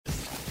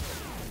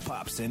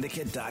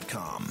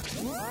PopSyndicate.com.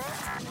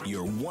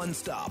 Your one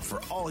stop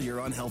for all your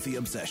unhealthy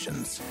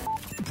obsessions.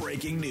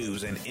 Breaking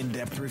news and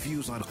in-depth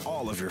reviews on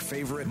all of your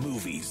favorite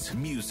movies,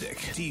 music,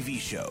 TV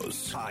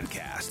shows,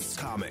 podcasts,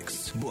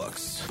 comics,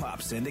 books.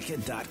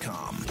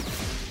 PopSyndicate.com.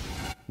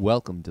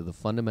 Welcome to the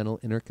fundamental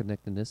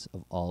interconnectedness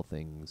of all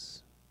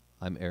things.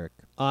 I'm Eric.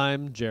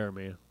 I'm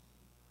Jeremy.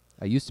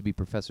 I used to be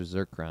Professor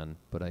Zirkron,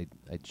 but I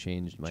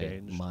changed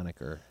my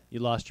moniker. You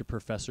lost your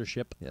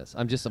professorship? Yes,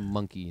 I'm just a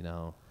monkey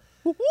now.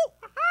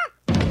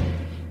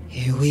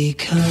 Here we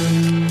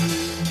come,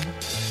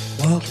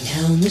 walking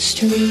down the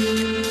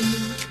street.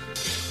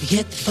 We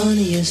get the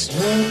funniest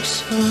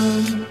looks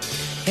from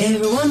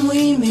everyone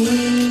we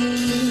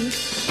meet.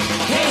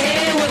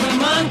 Hey, we're the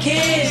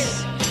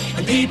monkeys,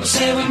 and people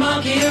say we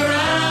monkey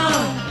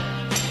around,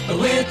 but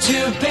we're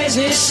too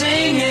busy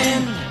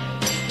singing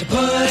to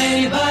put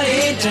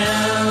anybody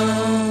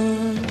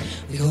down.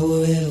 We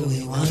go wherever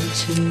we want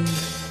to,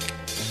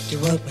 do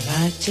what we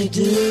like to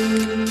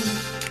do.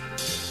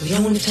 We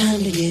don't have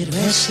time to get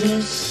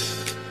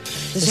restless,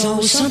 there's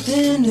always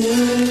something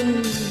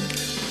new.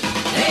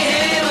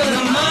 Hey, we're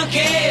the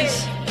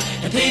monkeys,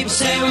 and people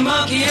say we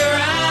monkey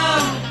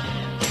around,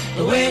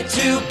 but we're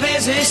too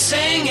busy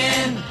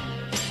singing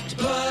to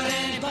put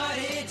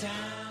anybody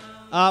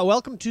down.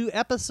 Welcome to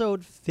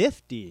episode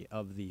 50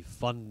 of the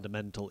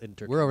fundamental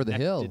interconnectedness We're over the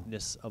hill.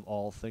 of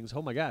all things.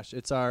 Oh my gosh,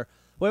 it's our...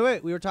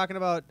 Wait, we were talking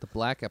about The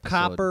black episode.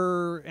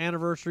 copper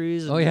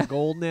anniversaries and yeah.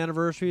 golden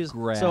anniversaries.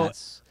 Grass.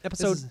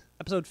 So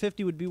episode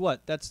 50 would be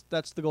what? That's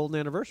the golden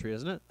anniversary,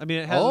 isn't it? I mean,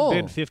 it hasn't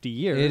been 50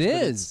 years. It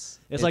but is.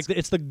 It's like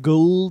it's the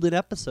golden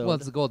episode. Well,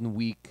 it's the golden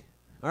week.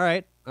 All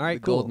right, The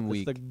cool. golden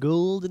week. It's the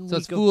golden So week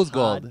it's Fool's of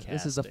Gold.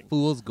 This is a podcasting.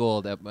 Fool's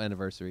Gold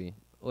anniversary.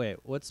 Wait,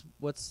 what's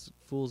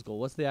Fool's Gold?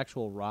 What's the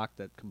actual rock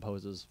that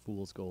composes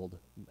Fool's Gold?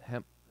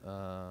 Hemp.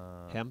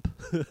 Hemp?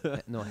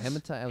 No,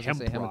 hematite. I was Hemp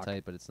going to say rock.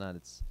 hematite, but it's not.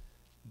 It's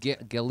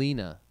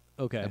galena.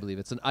 Okay. I believe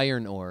it's an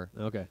iron ore.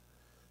 Okay.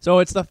 So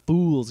it's the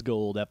Fool's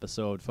Gold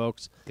episode,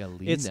 folks.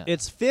 Galena.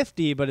 It's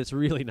 50, but it's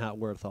really not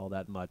worth all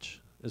that much,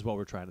 is what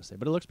we're trying to say.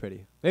 But it looks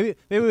pretty. Maybe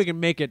we can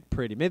make it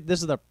pretty. Maybe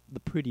this is the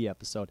pretty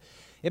episode.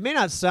 It may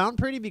not sound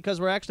pretty because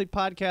we're actually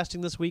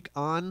podcasting this week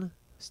on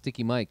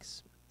Sticky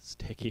mics.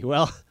 Sticky.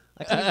 Well,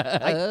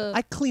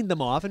 I cleaned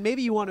them off, and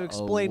maybe you want to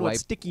explain what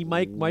sticky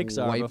mics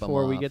are wipe 'em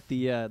before we off. get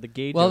the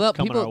gauge Well,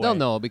 coming our way. they'll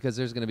know because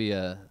there's gonna be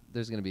a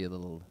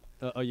little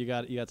You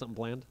got something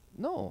planned?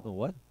 no. Oh,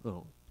 what?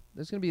 Oh.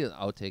 There's gonna be an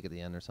outtake at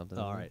the end or something.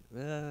 All right.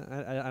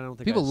 I don't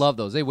think People I love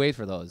those. They wait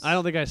for those. I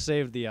don't think I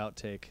saved the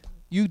outtake.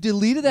 You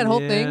deleted that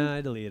whole Yeah, thing.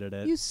 I deleted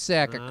it. You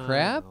sack of I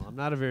crap. know. I'm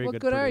not a very What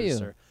good good are you?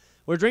 producer.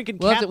 We're drinking.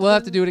 We'll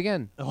have to do it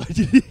again. Oh,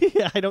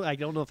 I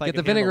don't know if I Get can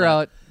the vinegar handle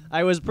out. that.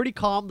 I was pretty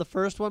calm the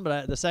first one,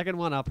 but the second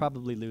one I'll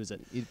probably lose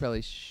it. You'd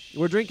probably.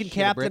 We're drinking shit a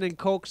Captain brick. and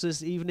Cokes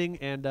this evening,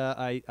 and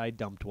I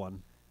dumped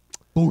one.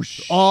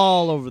 Boosh.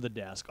 All over the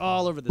desk,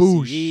 all over the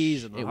Boosh.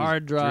 CDs and the It was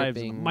hard drives and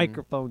the dripping.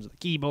 microphones and the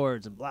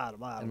keyboards and blah, blah,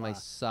 blah. And my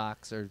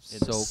socks are It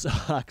soaked.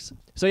 sucks.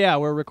 So yeah,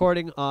 we're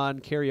recording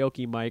on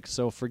karaoke mics,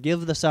 so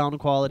forgive the sound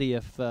quality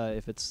if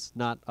it's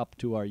not up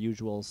to our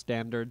usual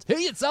standards.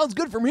 Hey, it sounds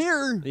good from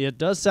here. It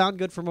does sound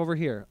good from over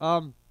here.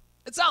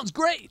 It sounds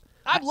great.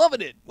 I'm loving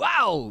it.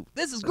 Wow,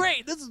 this is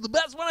great. This is the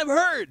best one I've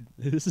heard.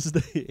 This is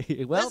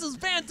the well. This is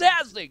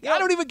fantastic. I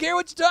don't even care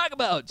what you talk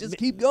about. Just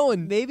keep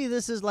going. Maybe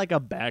this is like a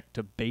back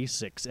to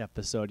basics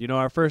episode. You know,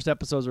 our first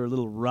episodes are a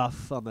little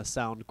rough on the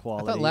sound I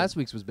quality. thought last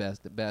week's was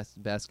basket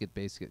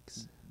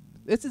basics.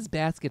 This is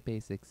basket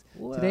basics.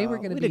 Today we're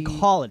going to we be didn't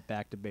call it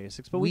back to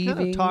basics, but we kind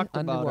of weaving talked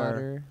about our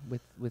underwater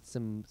with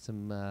some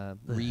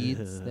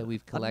reeds that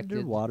we've collected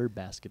underwater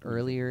basket weaving.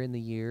 earlier in the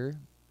year.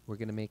 We're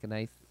going to make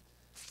a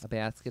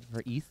basket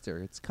for Easter.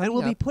 It's coming And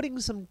we'll be up. putting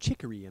some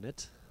chicory in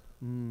it.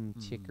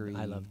 Chicory.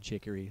 I love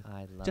chicory.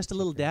 I love Just a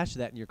little chicory. dash of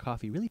that in your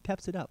coffee really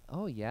peps it up.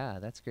 Oh yeah,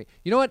 that's great.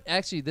 You know what?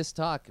 Actually, this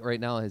talk right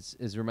now is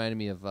reminding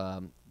me of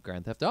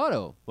Grand Theft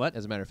Auto. What?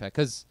 As a matter of fact,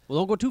 because Well,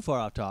 don't go too far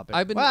off topic.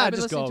 I've been just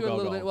listening go, to it go, a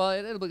little go. bit. Well,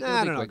 it'll be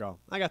No, quick. go.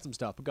 I got some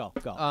stuff, but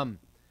go.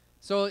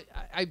 So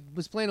I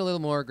was playing a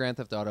little more Grand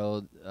Theft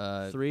Auto.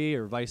 3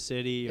 or Vice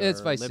City or It's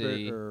Vice Liber-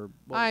 City. or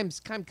I'm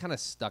kind of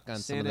stuck on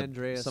San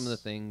Andreas, some of the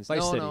things.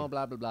 Vice City. No,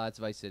 blah blah blah. It's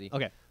Vice City.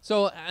 Okay.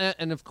 So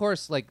and of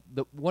course, like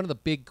one of the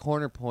big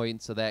corner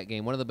points of that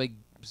game, one of the big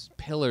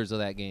pillars of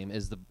that game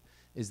is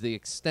the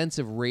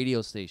extensive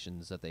radio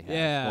stations that they have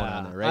going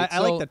on there, right? I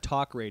like the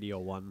talk radio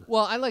one.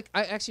 Well,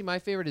 actually my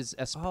favorite is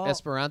Oh.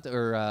 Esperanto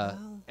or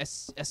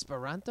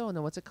Esperanto.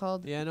 No, what's it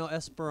called? Yeah, no,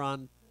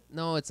 Esperanto.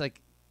 No, it's like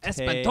Hey.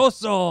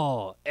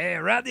 Espantoso.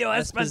 Radio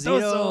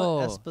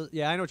Espantoso.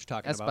 Yeah, I know what you're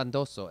talking about.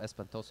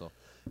 Espantoso.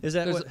 Is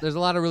that There's a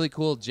lot of really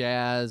cool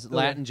jazz, Okay.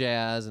 Latin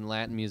jazz, and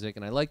Latin music,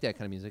 and I like that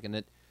kind of music,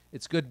 and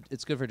it's good.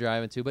 It's good for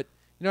driving too. But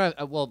you know,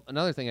 well,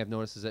 another thing I've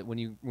noticed is that when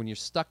you're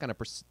stuck on a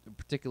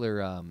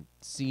particular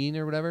scene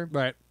or whatever,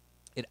 right?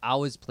 it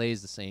always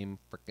plays the same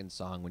freaking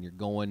song when you're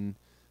going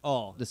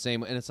Oh, the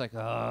same, and it's like, oh,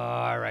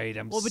 all right,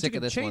 I'm well, but sick you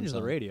of can this one change the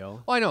song.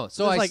 radio. Oh, I know.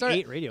 So There's I like started,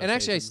 8 radio and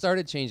actually I stations.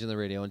 started changing the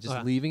radio and just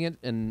Okay. leaving it,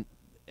 and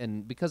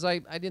and because I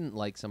didn't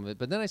like some of it,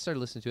 but then I started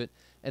listening to it,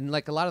 and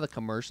like a lot of the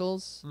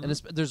commercials, and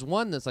there's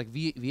one that's like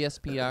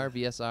VSPR,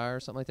 VSR, or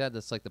something like that.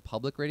 That's like the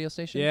public radio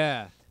station.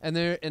 Yeah. And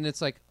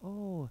it's like,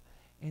 oh,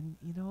 and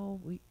you know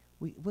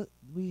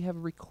we have a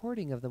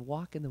recording of the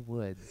walk in the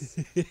woods,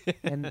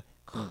 and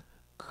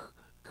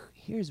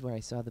here's where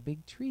I saw the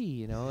big tree,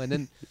 you know,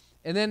 and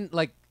then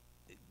like.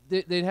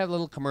 They'd have a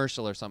little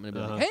commercial or something.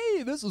 And be like,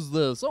 hey, this is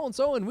the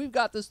so-and-so, and we've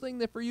got this thing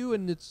there for you,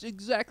 and it's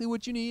exactly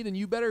what you need, and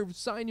you better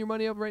sign your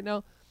money up right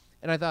now.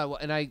 And I thought, well,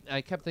 and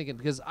I kept thinking,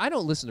 because I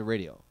don't listen to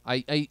radio.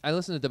 I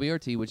listen to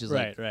WRT, which is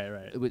right.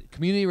 with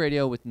community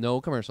radio with no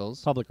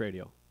commercials. Public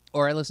radio.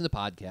 Or I listen to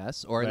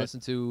podcasts, or I listen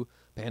to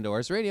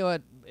Pandora's Radio,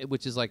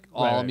 which is like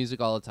all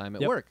music all the time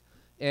at work.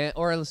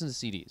 Or I listen to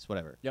CDs,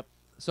 whatever. Yep.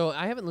 So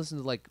I haven't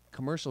listened to like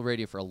commercial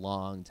radio for a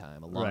long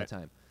time.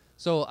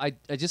 So I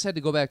just had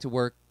to go back to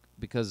work,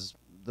 because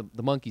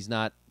the monkey's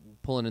not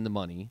pulling in the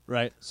money.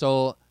 Right.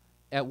 So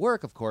at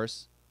work, of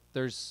course,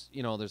 there's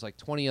like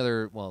 20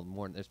 other, well,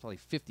 more, there's probably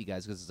 50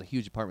 guys, because it's a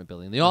huge apartment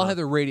building. They all have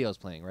their radios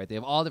playing, right? They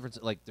have all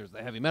different, like there's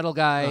the heavy metal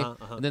guy,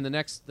 and then the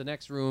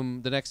next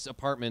room, the next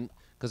apartment,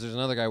 because there's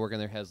another guy working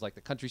there, has like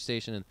the country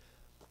station. And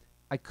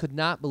I could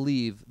not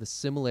believe the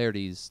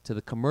similarities to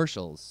the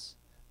commercials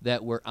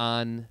that were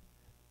on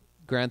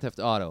Grand Theft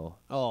Auto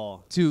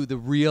to the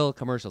real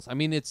commercials. I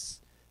mean,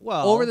 it's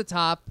over the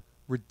top,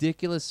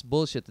 ridiculous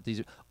bullshit that these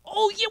are.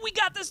 Oh yeah, we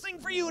got this thing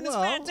for you, and it's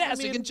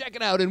fantastic, and check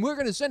it out, and we're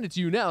going to send it to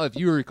you now if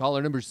you were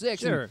caller number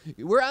 6. Sure.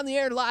 We're on the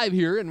air live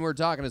here, and we're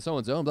talking to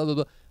so-and-so, and blah, blah,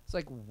 blah. It's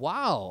like,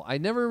 wow, I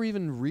never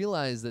even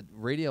realized that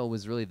radio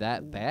was really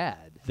that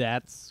bad.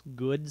 That's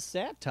good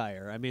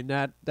satire. I mean,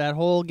 that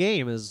whole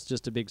game is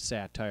just a big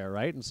satire,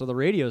 right? And so the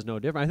radio is no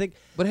different. I think.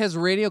 But has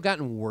radio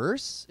gotten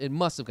worse? It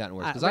must have gotten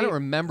worse, because I don't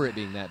remember it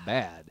being that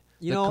bad.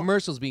 The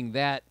commercials being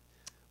that.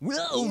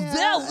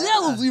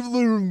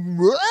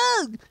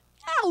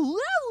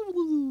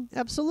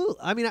 Absolutely.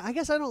 I mean, I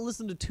guess I don't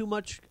listen to too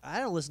much. I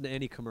don't listen to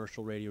any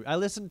commercial radio. I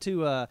listen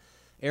to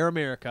Air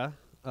America,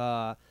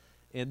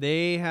 and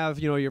they have,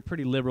 your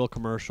pretty liberal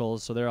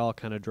commercials, so they're all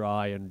kind of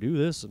dry and do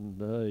this, and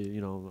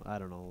I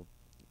don't know.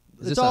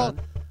 Is this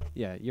on?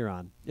 Yeah, you're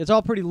on. It's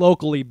all pretty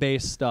locally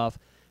based stuff.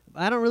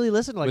 I don't really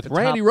listen to like with the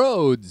Randy top.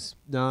 Rhodes.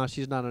 No,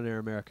 she's not on Air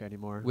America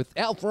anymore. With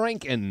Al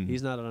Franken.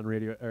 He's not on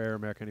Air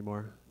America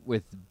anymore.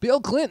 With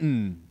Bill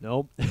Clinton.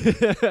 Nope.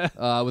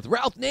 With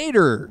Ralph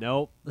Nader.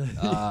 Nope.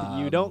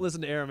 You don't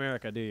listen to Air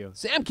America, do you?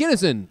 Sam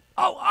Kinison.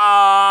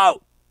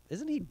 Oh!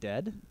 Isn't he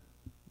dead?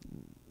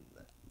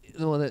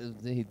 Well,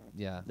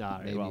 yeah.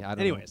 Maybe. Well, I don't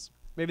anyways,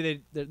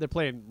 maybe they're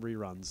playing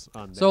reruns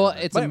on. So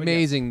it's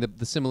amazing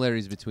the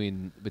similarities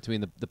between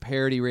the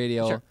parody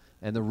radio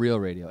and the real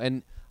radio.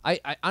 And I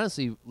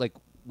honestly, like,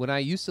 when I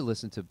used to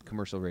listen to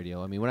commercial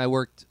radio, I mean, when I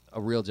worked a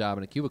real job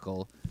in a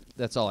cubicle,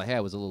 that's all I had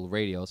was a little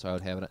radio, so I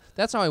would have it.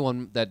 That's how I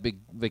won that big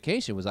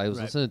vacation, was I was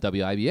listening to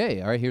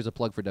WIBA. All right, here's a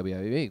plug for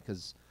WIBA,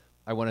 because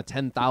I won a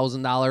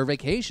 $10,000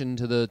 vacation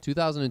to the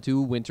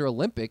 2002 Winter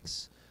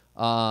Olympics,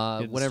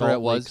 whenever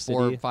it was,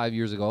 4 or 5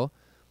 years ago,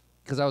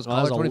 because I was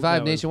caller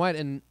 25 nationwide,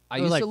 and I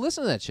used to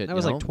listen to that shit. That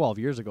was like 12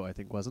 years ago, I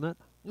think, wasn't it?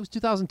 It was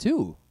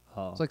 2002.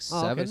 Oh. It was like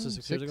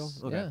 6 years ago?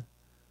 Okay. Yeah.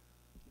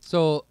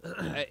 So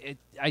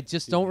I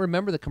just don't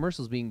remember the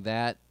commercials being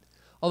that.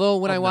 Although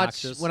when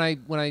obnoxious. I watch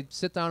when I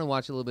sit down and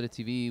watch a little bit of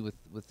TV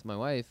with my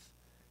wife,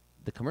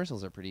 the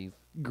commercials are pretty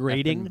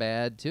grating,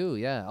 bad too.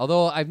 Yeah.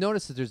 Although I've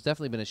noticed that there's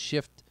definitely been a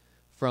shift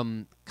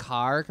from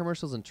car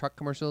commercials and truck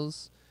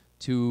commercials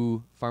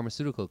to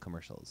pharmaceutical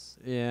commercials.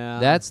 Yeah.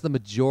 That's the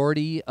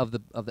majority of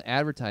the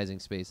advertising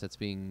space that's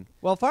being.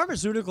 Well,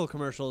 pharmaceutical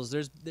commercials,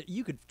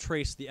 you could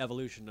trace the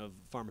evolution of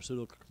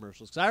pharmaceutical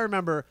commercials, because I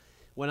remember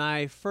when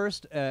I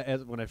first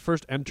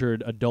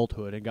entered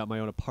adulthood and got my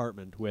own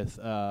apartment with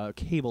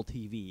cable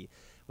TV,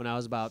 when I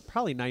was about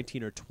probably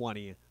 19 or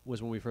 20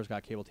 was when we first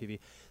got cable TV.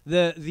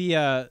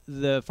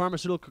 The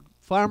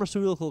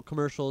pharmaceutical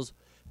commercials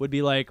would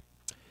be like,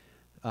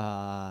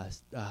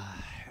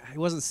 it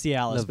wasn't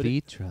Cialis, but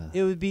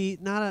it would be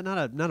not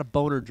a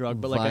boner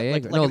drug, but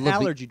like an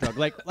allergy drug.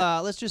 Like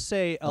let's just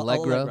say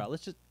Allegra.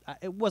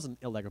 It wasn't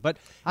Allegra, but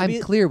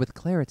I'm clear with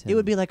Claritin. It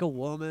would be like a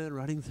woman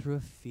running through a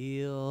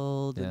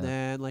field, and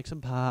then like some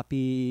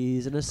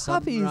poppies and a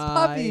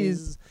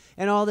sunrise,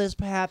 and all this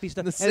happy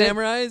stuff. The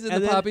samurais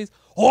and the poppies.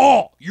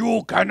 Oh,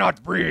 you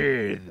cannot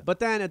breathe. But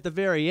then at the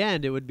very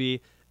end, it would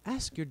be,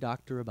 ask your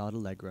doctor about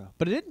Allegra.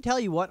 But it didn't tell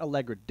you what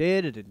Allegra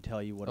did. It didn't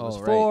tell you what it was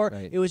for.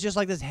 Right. It was just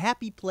like this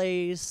happy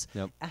place.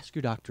 Yep. Ask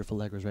your doctor if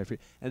Allegra's right for you.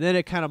 And then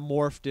it kind of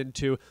morphed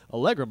into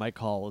Allegra might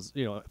cause,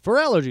 for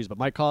allergies, but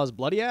might cause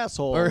bloody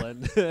asshole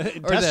and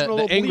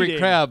intestinal the angry bleeding.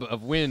 crab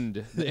of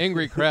wind, the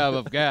angry crab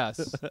of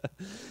gas.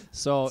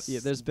 So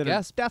there's been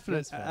Gas a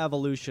definite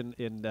evolution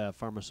in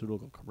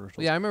pharmaceutical commercials.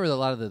 Well, yeah, I remember a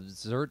lot of the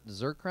Zyrtec.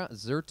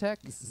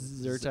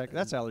 Zyrtec.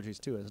 That's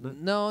allergies too, isn't it?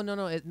 No, not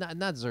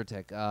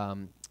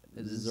Zyrtec.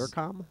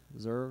 Zircom?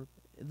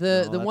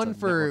 The one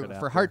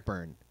for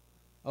heartburn.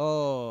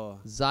 Oh,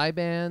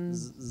 Zyban.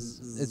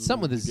 It's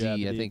something with a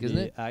Z, I think, isn't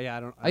it? Yeah, I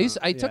don't.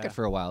 I took it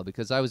for a while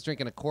because I was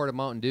drinking a quart of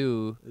Mountain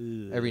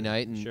Dew every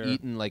night and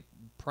eating like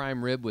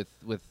prime rib with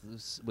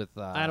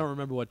I don't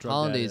remember what drug that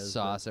hollandaise is,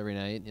 sauce every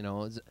night. You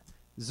know,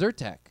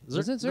 Zyrtec.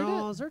 Isn't it Zyrtec?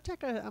 No,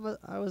 Zyrtec.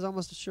 I was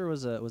almost sure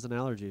was an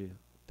allergy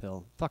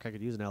pill. Fuck, I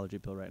could use an allergy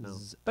pill right now.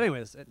 But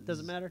anyways, it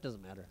doesn't matter. It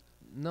doesn't matter.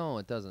 No,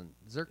 it doesn't.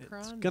 Zircon.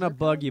 It's gonna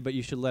bug you, but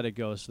you should let it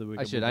go so that we.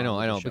 I can should. move I know.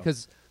 on I with know. the show.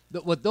 Because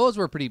what those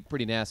were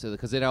pretty nasty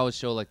because they'd always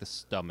show like the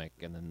stomach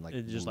and then like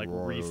It's just like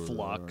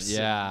reflux.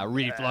 Yeah,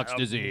 reflux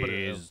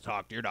disease.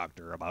 Talk to your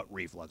doctor about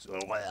reflux.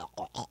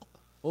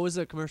 What was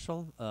the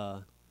commercial?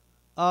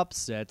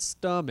 Upset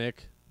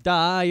stomach,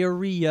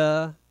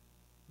 diarrhea.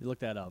 You look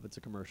that up. It's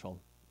a commercial.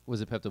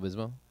 Was it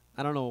Pepto-Bismol?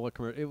 I don't know what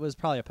commercial. It was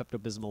probably a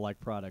Pepto-Bismol-like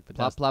product, but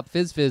Plop that's, plop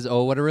fizz fizz.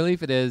 Oh, what a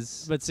relief it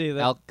is. but see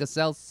that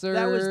Alka-Seltzer.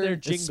 that was their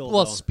It's- jingle,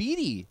 Well, though.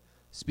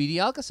 Speedy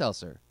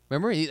Alka-Seltzer.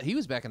 Remember, he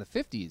was back in the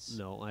 50s.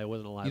 no, I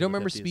wasn't alive. You don't in the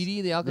remember 50s.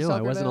 Speedy the No, Alka-Seltzer?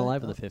 I wasn't guy?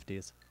 alive in the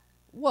 50s.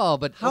 Well,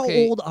 but How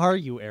okay, old are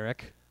you,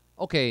 Eric?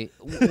 Okay,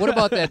 what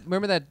about that?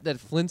 Remember that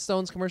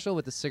Flintstones commercial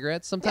with the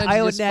cigarettes? Sometimes I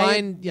you would just nag-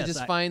 find yes, you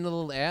just I- find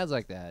little ads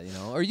like that, you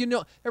know, or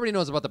everybody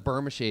knows about the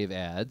Burma Shave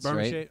ads,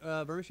 right?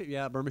 Burma Shave,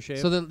 yeah, Burma Shave.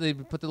 So then they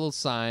put the little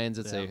signs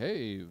that say, Yeah.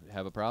 "Hey,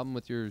 have a problem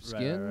with your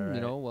skin? right. You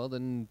know, well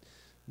then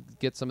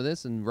get some of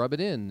this and rub it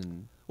in."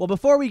 And well,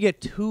 before we get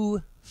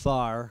too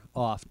far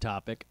off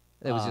topic,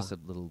 it was just a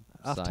little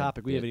off side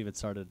topic. We bit. haven't even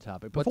started a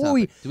topic. What Before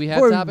we topic? Do we have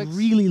before topics? we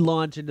really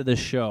launch into the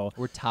show,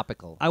 We're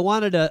topical, I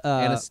wanted to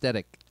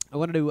anesthetic. I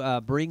wanted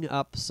to bring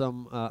up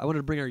some. I wanted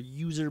to bring our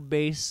user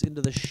base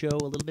into the show a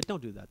little bit. Don't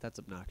do that. That's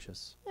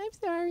obnoxious. I'm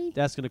sorry.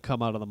 That's going to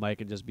come out of the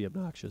mic and just be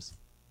obnoxious.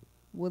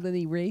 Well, then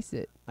erase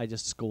it. I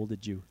just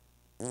scolded you.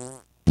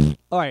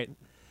 All right.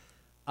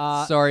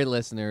 Sorry,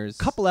 listeners.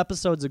 Couple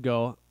episodes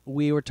ago,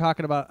 we were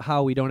talking about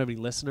how we don't have any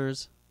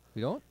listeners.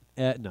 We don't.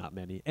 Not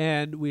many.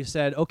 And we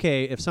said,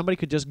 okay, if somebody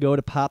could just go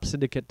to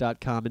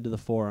popsyndicate.com into the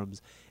forums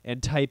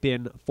and type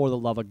in "For the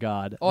Love of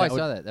God." Oh, I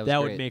saw that. That was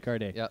would great. make our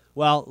day. Yep.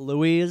 Well,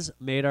 Louise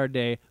made our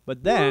day.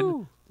 But then,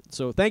 Woo!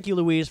 so thank you,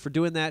 Louise, for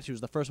doing that. She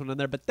was the first one in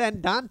there. But then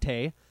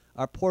Dante,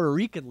 our Puerto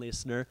Rican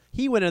listener,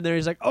 he went in there.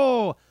 He's like,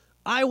 oh,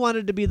 I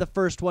wanted to be the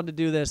first one to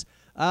do this,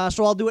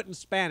 so I'll do it in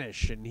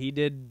Spanish. And he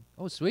did.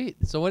 Oh, sweet.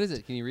 So what is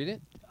it? Can you read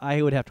it? I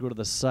would have to go to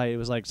the site. It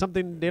was like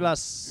something de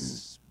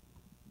las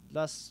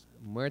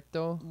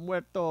Muerto.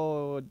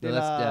 muerto de No,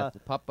 that's la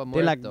death. Papa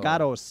de la Muerto.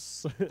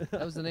 gatos.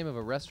 That was the name of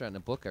a restaurant in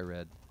a book I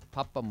read.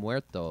 Papa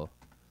Muerto.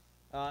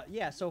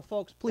 Yeah, so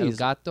folks, El please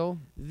Gato.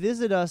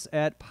 visit us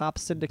at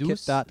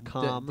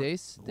popsyndicate.com.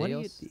 Deus. What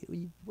do Deus.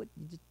 what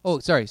you just, Oh,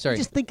 sorry. you're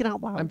just thinking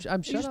out loud. I'm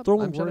You're shut just up.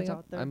 throwing I'm shutting words up.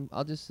 out there.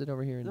 I'll just sit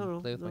over here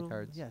and play with my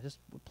cards. Yeah, just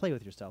play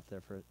with yourself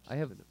there for. I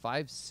have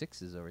 5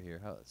 6s over here.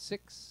 How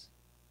 6?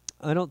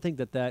 I don't think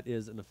that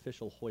is an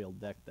official Hoyle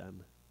deck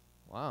then.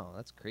 Wow,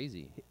 that's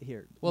crazy.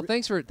 Here. Well,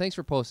 thanks for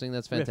posting.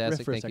 That's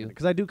fantastic. Thank you.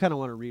 Because I do kind of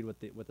want to read what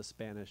the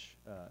Spanish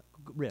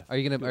riff. Are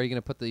you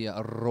gonna put the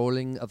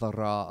rolling of the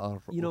raw?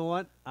 You know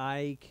what?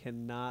 I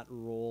cannot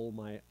roll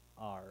my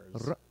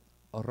R's.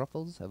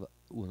 Ruffles have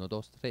 1,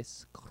 2, 3,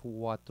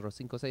 4,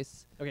 5,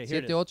 6. Okay, here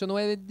it 7, 8,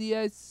 9, 10.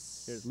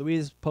 Here's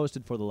Louise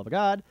posted "For the Love of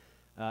God,"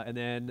 and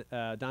then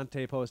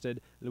Dante posted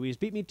 "Louise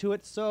beat me to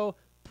it." So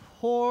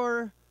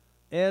por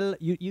el.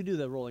 You do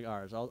the rolling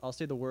R's. I'll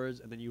say the words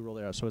and then you roll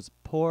the R's. So it's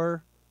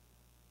por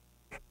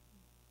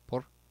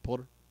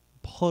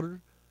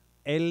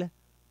el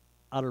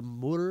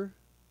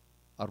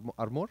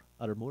amor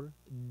Armor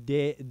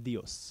de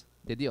Dios.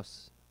 de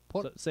Dios.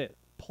 Por So say it.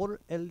 Por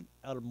el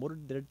amor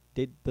de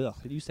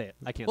you say it.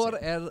 I can't por say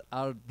it. el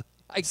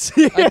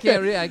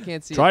I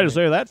can't see. Try it to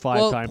say that five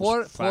well, times.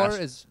 Por fast.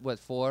 is what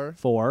for?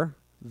 For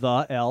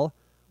the el.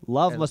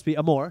 Love El. must be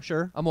amor,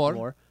 sure.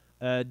 Amor.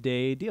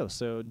 De Dios.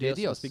 So Dios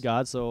Dios. must be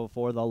God, so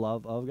for the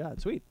love of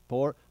God. Sweet.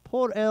 Por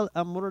el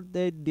amor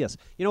de Dios.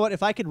 You know what?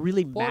 If I could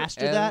really Por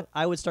master el- that,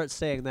 I would start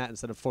saying that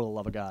instead of for the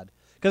love of God.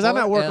 Because I'm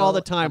Por at work all the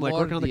el time, like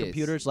amor working on the Dios.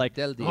 computers, like,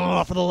 Del Dios.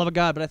 oh, for the love of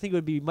God. But I think it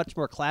would be much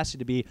more classy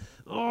to be,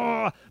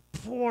 oh,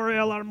 por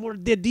el amor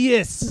de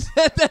Dios.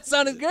 That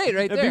sounded great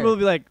right And there. people would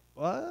be like,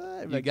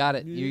 what? You got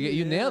it.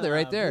 You nailed it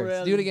right there.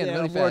 Por Do it again el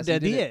really amor fast. de You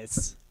did it.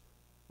 Dios.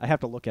 I have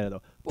to look at it,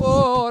 though.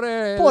 Por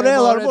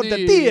el amor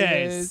de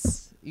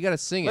Dios. You gotta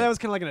sing Well, that it. was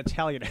kind of like an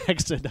Italian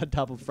accent on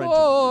top of French.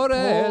 Por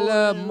el Por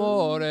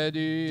amor de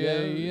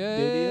de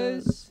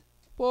Dios.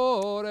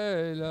 Por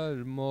el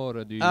amor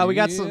de Dios. We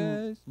got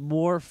some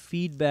more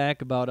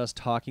feedback about us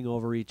talking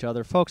over each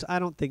other. Folks, I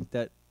don't think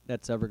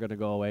that's ever going to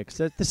go away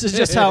because this is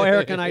just how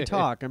Eric and I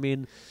talk. I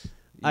mean,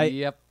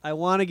 Yep. I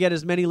want to get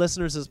as many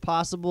listeners as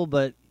possible,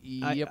 but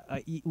Yep.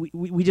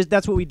 we just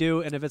that's what we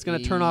do. And if it's going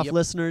to turn off Yep.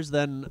 listeners,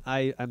 then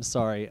I'm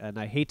sorry, and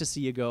I hate to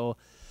see you go.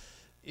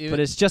 It But would-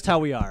 it's just how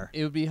we are.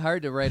 it would be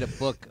hard to write a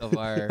book of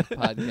our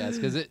podcast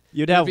because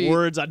You'd have be-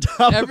 words on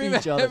top every of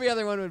each other. every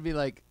other one would be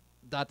like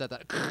dot dot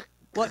dot.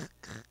 Well,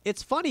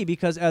 it's funny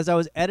because as I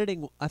was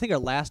editing, I think our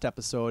last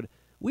episode,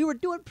 we were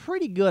doing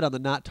pretty good on the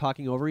not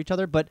talking over each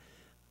other, but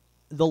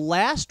the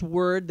last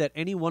word that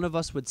any one of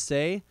us would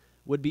say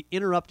would be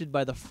interrupted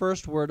by the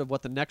first word of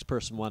what the next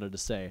person wanted to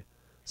say.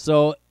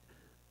 So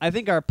I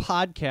think our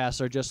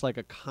podcasts are just like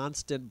a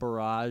constant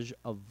barrage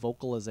of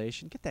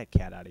vocalization. Get that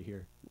cat out of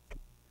here.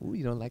 Ooh,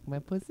 you don't like my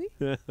pussy?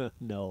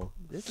 No.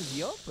 This is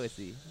your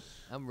pussy.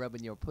 I'm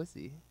rubbing your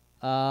pussy.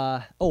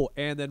 Oh,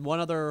 and then one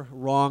other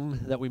wrong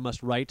that we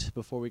must right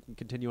before we can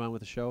continue on with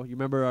the show. You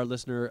remember our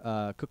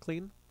listener, Cook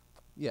Clean?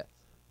 Yes.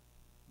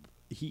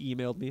 He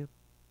emailed me.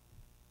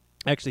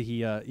 Actually,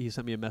 he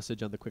sent me a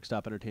message on the Quick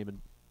Stop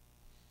Entertainment.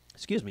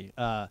 Excuse me.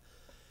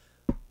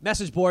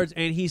 Message boards,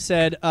 and he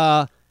said,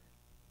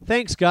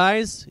 "Thanks,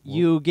 guys.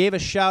 You gave a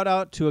shout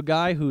out to a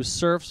guy who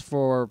surfs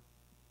for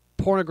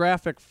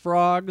pornographic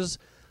frogs.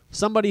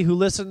 Somebody who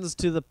listens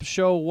to the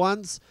show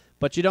once."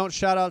 But you don't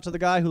shout out to the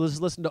guy who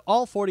has listened to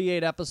all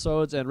 48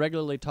 episodes and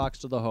regularly talks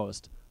to the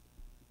host.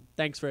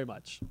 Thanks very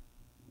much.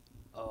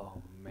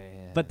 Oh,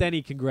 man. But then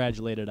he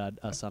congratulated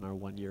us on our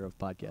 1 year of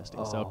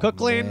podcasting. So, Cook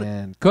Clean.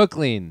 Man. Cook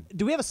Clean.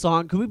 Do we have a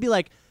song? Could we be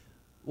like,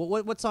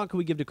 what song could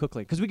we give to Cook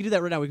Clean? Because we can do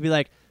that right now. We could be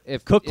like,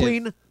 If Cook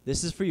Clean,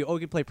 this is for you. Oh,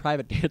 we can play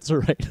Private Dancer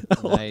right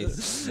now.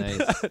 Nice,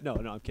 nice. No,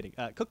 I'm kidding.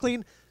 Cook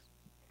Clean,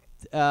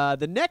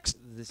 the next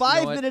This- 5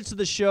 you know what? minutes of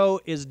the show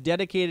is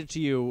dedicated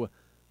to you,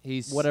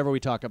 He's whatever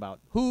we talk about.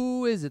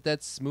 Who is it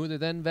that's smoother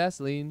than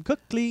Vaseline? Cook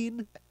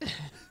Clean.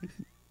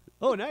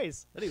 Oh,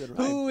 nice. That even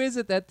rhymed. Who is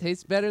it that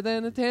tastes better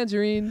than a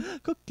tangerine?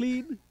 Cook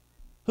Clean.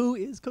 Who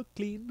is Cook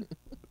Clean?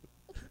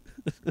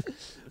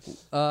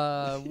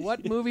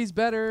 What movie's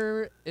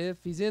better if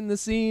he's in the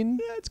scene?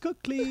 Yeah, it's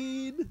Cook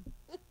Clean.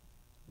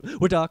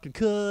 We're talking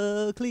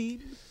Cook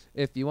Clean.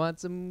 If you want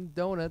some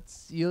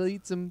donuts, you'll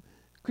eat some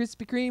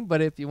Krispy Kreme.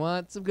 But if you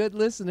want some good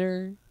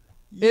listener,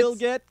 You'll It's-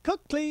 get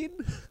Cook Clean.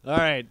 All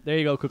right, there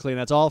you go, Cook Clean.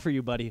 That's all for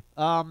you, buddy.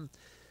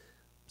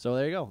 So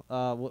there you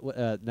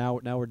go. Now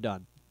we're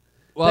done.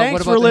 well, Thanks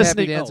what for about the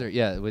listening. happy dancer?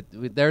 Yeah,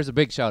 there's a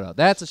big shout out.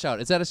 That's a shout.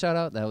 Is that a shout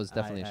out? That was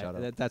definitely a shout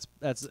out.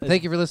 That's.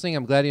 Thank you for listening.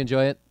 I'm glad you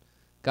enjoy it.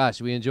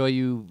 Gosh, we enjoy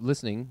you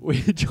listening. We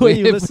enjoy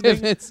you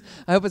listening.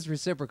 I hope it's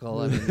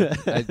reciprocal. I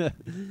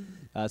mean,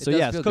 So does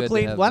yes, feel Cook good to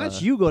Clean. have, Why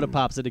don't you go to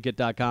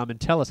popsyndicate.com and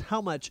tell us how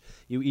much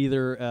you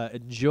either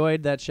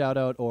enjoyed that shout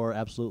out or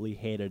absolutely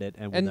hated it,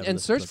 and we'll never and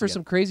listen search to it for again.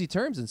 some crazy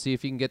terms and see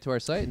if you can get to our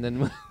site, and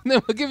then we'll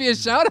give you a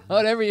shout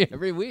out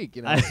every week.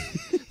 You know,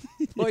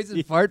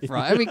 poison fart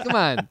frog. I mean, come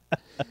on.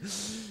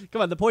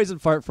 Come on, the poison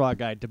fart frog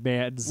guy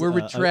demands. We're a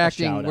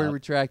retracting. shout We're out.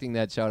 retracting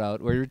that shout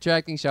out. We're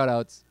retracting shout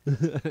outs.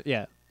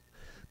 Yeah,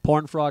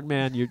 porn frog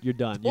man, you're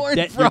done. Porn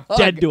You're frog.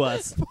 dead to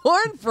us.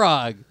 Porn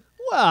frog.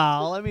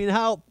 Well, I mean,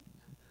 how?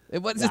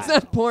 It's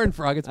not porn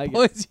frog. It's I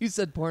poison. You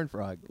said porn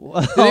frog.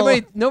 Well,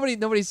 Did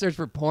nobody searched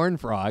for porn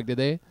frog, did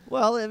they?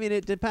 well, I mean,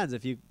 it depends.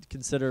 If you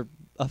consider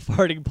a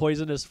farting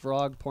poisonous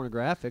frog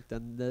pornographic,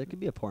 then it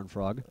could be a porn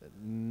frog.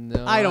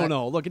 No. I don't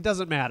know. Look, it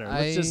doesn't matter.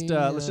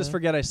 Let's just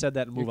forget I said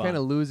that and You're move kind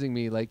of on. losing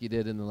me like you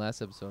did in the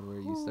last episode where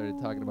you started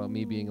talking about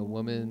me being a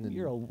woman. And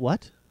You're a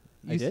what?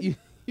 I did?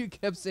 You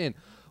kept saying,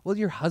 well,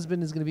 your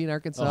husband is going to be in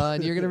Arkansas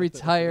and you're going to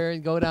retire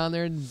and go down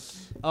there and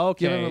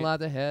Okay. give him a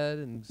lot of head.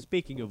 And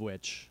Speaking of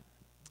which,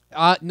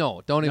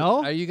 no, don't even.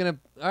 No? Are you going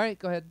to? All right,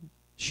 go ahead.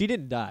 she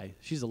didn't die.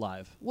 She's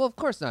alive. Well, of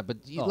course not. But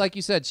Oh. like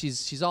you said,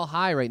 she's all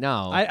high right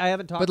now. I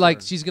haven't talked. but to like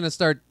her. she's going to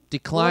start Well,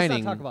 declining.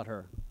 let's not talk about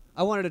her.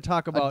 I wanted to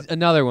talk about.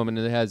 Another woman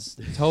that has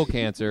toe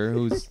cancer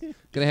who's going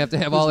to have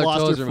Who's all her lost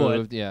toes her foot.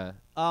 removed. Yeah.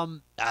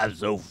 I'm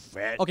so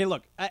fat. Okay,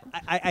 look,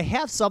 I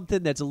have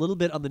something that's a little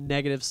bit on the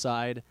negative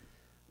side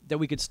that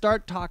we could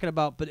start talking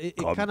about, but it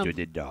kind of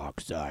the dark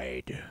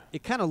side.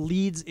 it kind of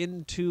leads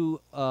into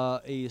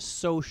a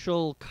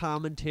social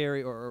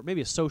commentary or maybe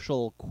a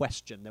social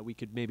question that we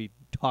could maybe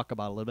talk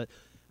about a little bit.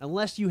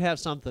 Unless you have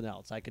something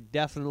else, I could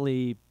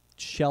definitely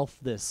shelf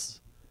this.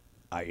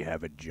 I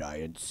have a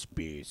giant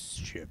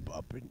spaceship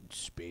up in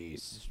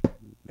space,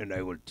 and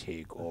I will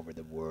take over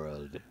the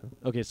world.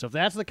 Okay, so if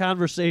that's the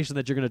conversation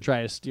that you're going to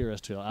try to steer us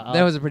to,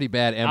 That was a pretty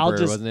bad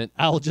emperor, wasn't it?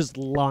 I'll just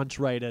launch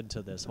right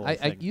into this whole I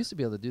thing. used to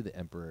be able to do the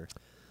emperor.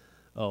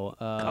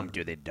 Come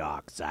to the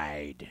dark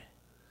side.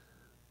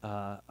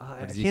 I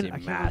does he can't, say? I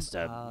can't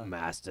remember,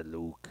 Master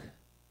Luke.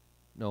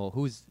 No,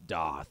 who's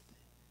Darth.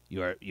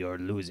 You're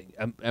losing.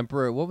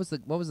 emperor? What was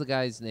the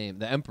guy's name?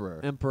 The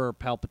emperor. Emperor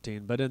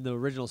Palpatine, but in the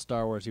original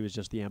Star Wars, he was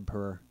just the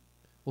Emperor.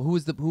 Well, who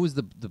was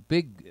the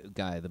big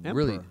guy? The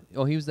really? Emperor.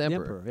 Oh, he was the The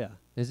emperor. Emperor, yeah.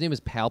 His name is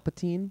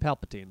Palpatine.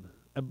 Palpatine.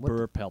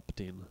 Emperor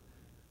Palpatine.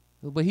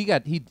 But he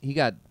got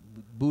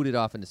booted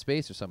off into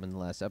space or something in the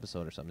last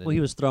episode or something. Well,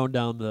 he was thrown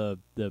down the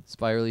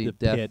spirally the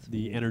death. pit,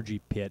 the energy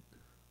pit.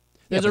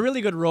 Yeah, There's a but-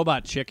 really good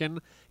robot chicken,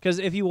 because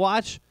if you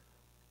watch,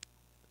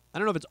 I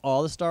don't know if it's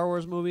all the Star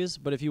Wars movies,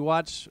 but if you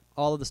watch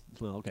all of the,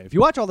 if you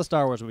watch all the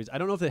Star Wars movies, I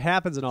don't know if it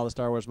happens in all the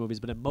Star Wars movies,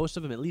 but in most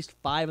of them, at least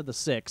 5 of the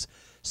 6,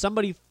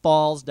 somebody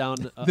falls down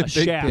a The big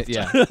shaft. pit,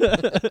 yeah.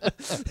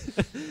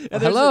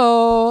 And there's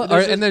Hello.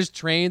 there's a- And there's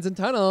trains and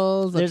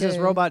tunnels. There's this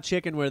okay. robot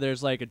chicken where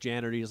there's like a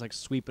janitor, he's like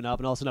sweeping up,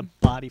 and all of a sudden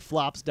a body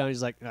flops down.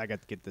 He's like, I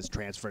got to get this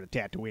transfer to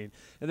Tatooine.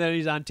 And then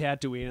he's on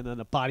Tatooine, and then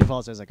the body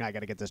falls down. He's like, I got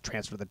to get this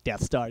transfer to the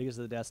Death Star. He goes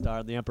to the Death Star,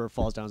 and the Emperor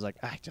falls down. He's like,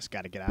 I just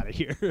got to get out of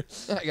here.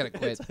 I gotta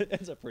quit.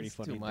 It's a pretty It's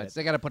funny too much. bit.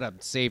 They gotta put a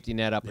safety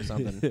net up or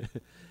something.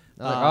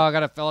 They're like, oh, I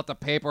gotta fill out the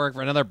paperwork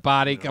for another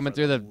body coming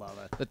through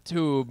the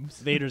tubes.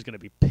 Vader's going to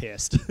be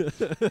pissed.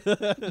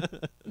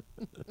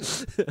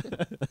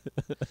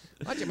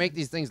 Why don't you make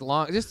these things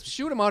long? Just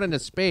shoot them out into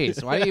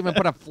space. Why do you even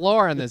put a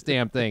floor on this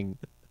damn thing?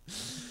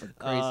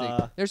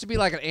 Crazy. There should be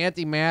like an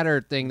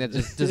antimatter thing that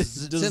just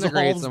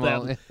disintegrates them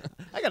all.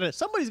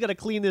 Somebody's gotta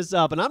clean this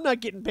up, and I'm not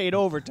getting paid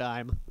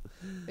overtime.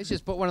 They should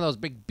just put one of those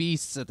big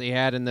beasts that they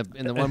had in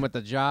the one with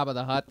the Jabba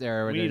the Hutt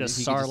there. We need a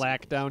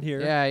Sarlacc down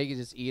here. Yeah, you can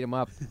just eat them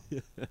up.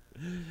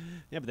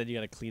 Yeah, but then you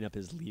got to clean up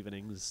his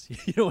leavings.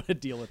 You don't want to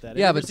deal with that.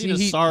 Yeah, Have you but ever see,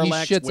 seen a he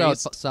Sarlacc's shits out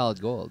waste?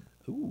 solid gold.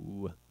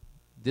 Ooh,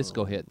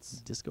 Disco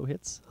hits. disco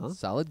hits, huh?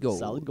 Solid gold.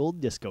 Solid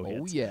gold disco Oh,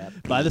 hits. yeah.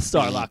 By the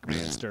Sarlacc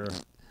monster.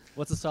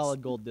 What's a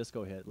solid gold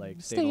disco hit? Like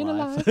Staying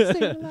alive. alive.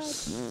 Staying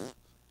alive.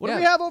 What do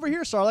we have over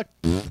here, Sarlacc?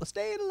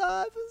 Staying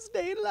alive.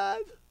 Staying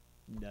alive.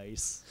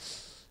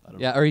 Nice. I don't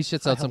Yeah, know. or he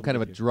shits I out some held kind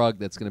of a it here. drug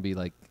that's going to be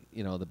like,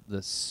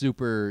 the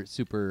super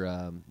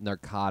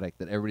narcotic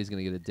that everybody's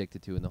going to get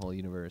addicted to in the whole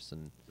universe,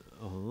 and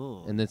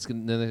Oh. then they're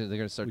going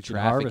to start We should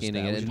harvest trafficking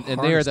that. We it, should and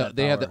harness that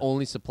they have the power.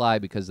 only supply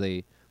because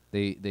they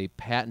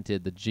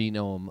patented the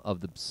genome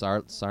of the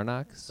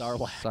Sarlaccs.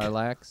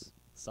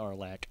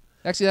 Sarlacc.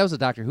 Actually, that was a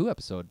Doctor Who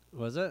episode.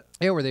 Was it?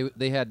 Yeah, where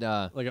they had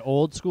Like an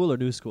old school or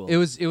new school? it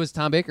was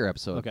Tom Baker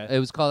episode. Okay. It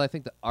was called, I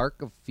think, the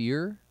Ark of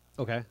Fear,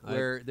 okay.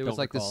 where there was don't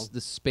like recall.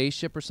 this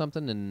spaceship or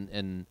something,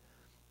 and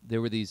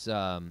there were these.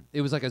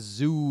 It was like a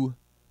zoo,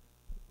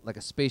 like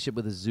a spaceship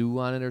with a zoo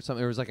on it or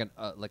something. It was like a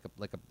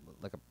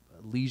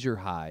leisure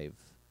hive,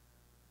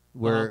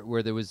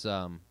 where there was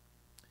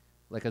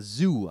like a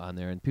zoo on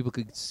there, and people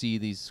could see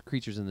these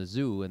creatures in the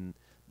zoo, and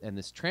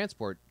this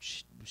transport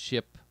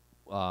ship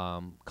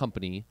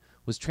company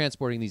was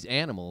transporting these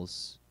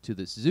animals to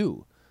this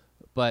zoo,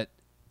 but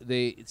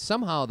they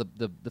somehow the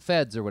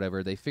feds or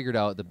whatever, they figured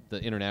out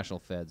the international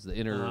feds, the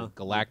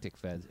intergalactic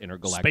feds,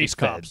 Space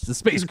cops. the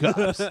space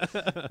cops.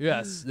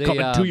 Yes, they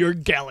Coming to your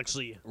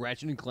galaxy.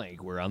 Ratchet and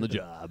Clank were on the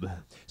job.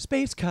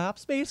 Space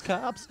cops,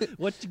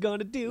 what you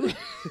gonna do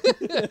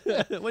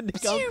when they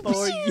come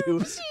for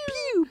you?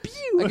 Pew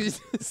pew.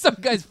 Some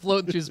guy's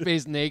floating through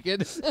space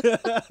naked.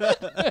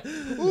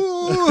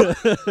 Ooh.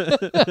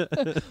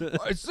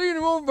 I seen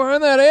him over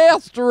behind that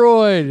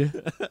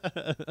asteroid.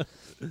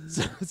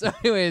 So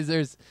anyways,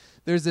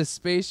 there's this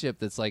spaceship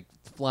that's like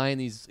flying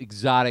these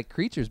exotic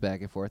creatures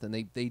back and forth, and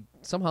they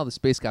somehow the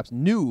space cops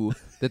knew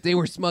that they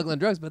were smuggling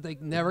drugs, but they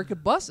never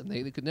could bust them.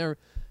 They could never,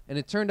 and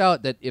it turned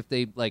out that if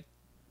they like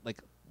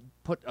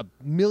put 1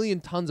 million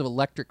tons of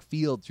electric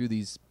field through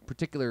these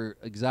particular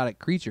exotic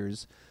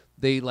creatures,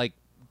 they like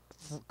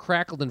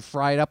crackled and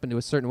fried up into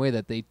a certain way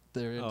that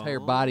their entire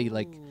body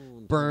like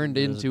burned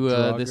This into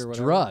drug this or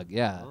whatever? drug.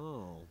 Yeah. Oh.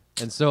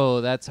 And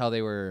so that's how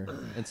they were,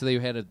 and so they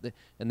had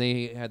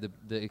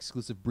the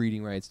exclusive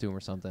breeding rights to him or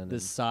something. The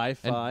and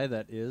sci-fi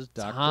that is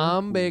Dr.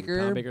 Tom Who. Baker,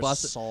 Tom Baker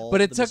busted- solved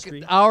but it the took mystery.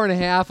 an hour and a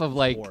half of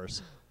like, Of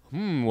course.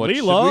 what Leela, should we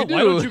do?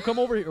 why don't you come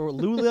over here? Or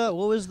Lula,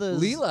 what was the...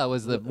 Leela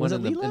was the Was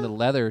one it in the Leela?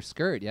 leather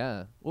skirt,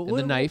 yeah, What- and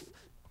what- the knife.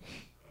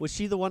 Was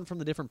she the one from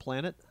the different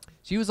planet?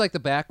 She was like the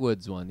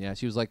backwoods one, yeah.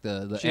 She was like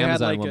the She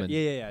Amazon had like woman.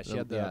 yeah. She The-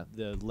 had yeah.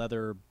 the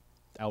leather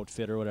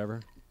outfit or whatever.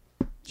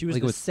 She was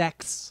think the it was-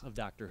 sex of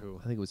Doctor Who.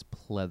 I think it was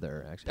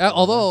pleather, actually.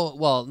 Although,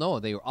 well,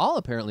 no, they were all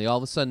apparently all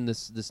of a sudden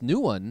this new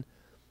one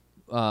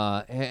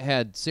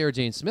had Sarah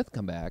Jane Smith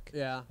come back.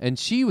 Yeah. And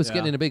she was Yeah.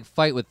 getting in a big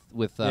fight with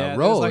Yeah, there was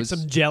Rose like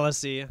some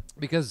jealousy.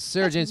 because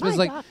Sarah Jane Smith's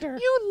like,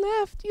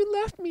 you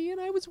left me,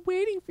 and I was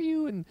waiting for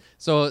you, and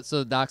so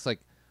Doc's like,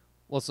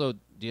 well, so do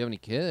you have any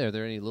kids? Are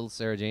there any little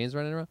Sarah Janes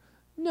running around?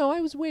 No,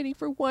 I was waiting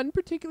for one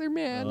particular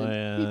man, Oh, and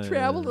yeah, he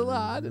traveled yeah, a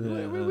lot, and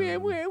yeah.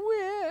 where,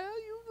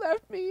 you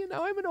left me, and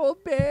now I'm an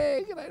old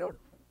bag, and I don't.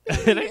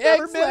 And I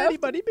never eggs met left.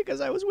 anybody because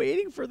I was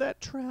waiting for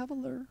that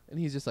traveler. And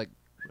he's just like,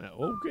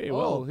 Okay, oh,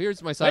 well,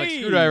 here's my sonic hey,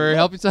 screwdriver.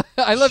 Help you.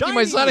 I left you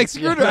my shiny. sonic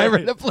screwdriver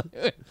Yeah. to play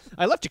with.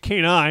 I left you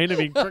canine. I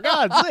mean, for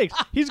God's sake,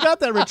 he's got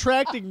that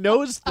retracting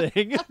nose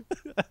thing.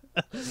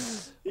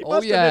 He Oh must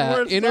have been yeah,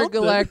 worth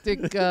intergalactic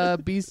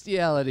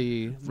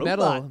bestiality,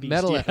 Robot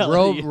metal,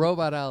 bestiality.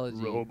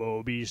 robotology,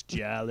 Robo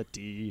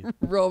bestiality.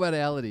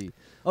 robotality.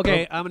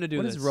 Okay, I'm gonna do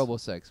What this. is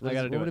robosex? I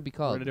gotta do what would it. it be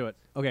called? We're gonna do it.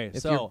 Okay,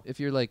 If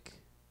you're like,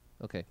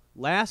 okay,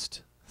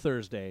 last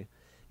Thursday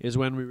is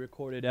when we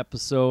recorded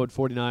episode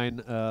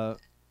 49.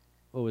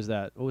 What was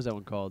that? What was that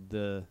one called?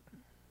 The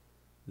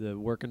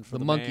working for the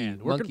the monkey, man.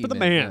 Working monkey for the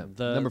man, man. yeah.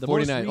 The number most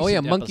 49. Oh yeah,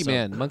 recent Monkey episode.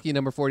 Man, monkey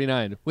number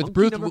 49 with Monkey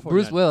Bruce number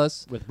Bruce 49.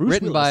 Willis, With Bruce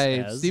written Willis by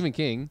as- Stephen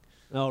King.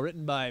 Oh,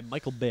 written by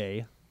Michael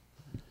Bay.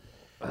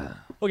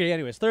 Okay,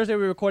 anyways, Thursday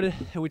we recorded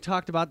and we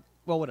talked about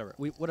whatever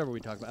we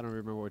talked about. I don't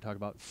remember what we talked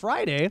about.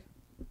 Friday,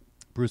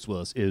 Bruce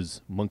Willis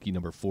is monkey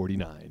number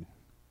 49.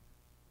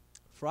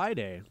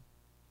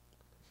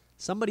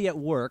 somebody at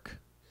work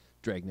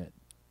Dragnet.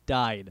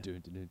 died.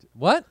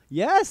 What?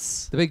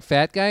 Yes. The big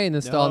fat guy in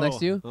the stall No. next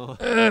to you? Oh.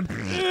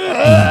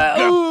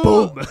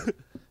 Boom.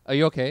 Are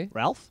you okay?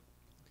 Ralph?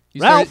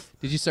 You Ralph!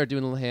 did you start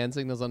doing little hand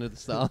signals under the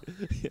stall?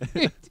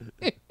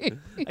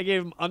 I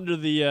gave him under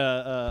the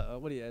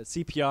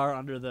CPR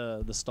under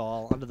the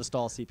stall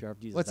CPR.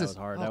 Jesus, What's that this? was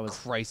hard. Oh, that was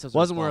Christ, those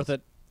wasn't are worth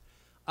it.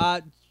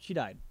 She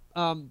died.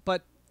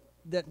 But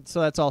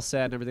so that's all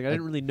sad and everything. I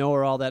didn't really know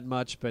her all that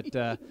much, but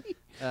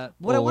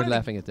What I we're wanted to-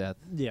 laughing at death.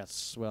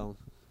 Yes, well,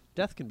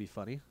 death can be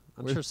funny.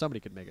 I'm sure somebody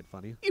could make it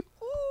funny.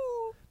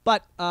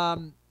 But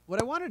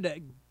what I wanted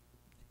to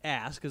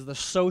ask is the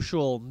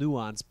social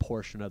nuance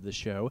portion of the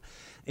show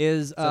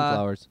is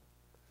Sunflowers.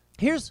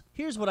 here's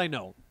what I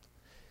know.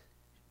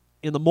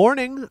 In the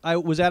morning, I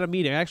was at a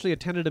meeting. I actually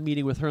attended a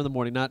meeting with her in the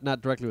morning,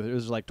 not directly with her. It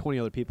was like 20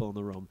 other people in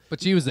the room.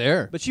 But she was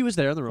there. But she was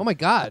there in the room. Oh, my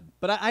God.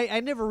 But I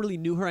never really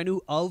knew her. I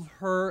knew of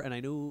her, and I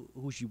knew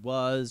who she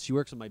was. She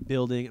works in my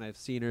building, and I've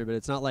seen her, but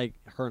it's not like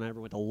her and I ever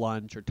went to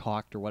lunch or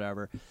talked or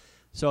whatever.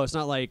 So it's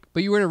not like,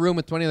 But you were in a room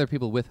with 20 other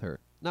people with her.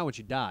 not when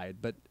she died,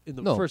 but in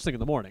the No. first thing in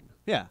the morning.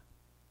 Yeah.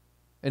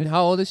 And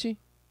how old is she?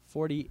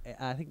 40,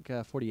 I think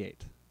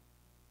 48.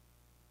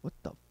 What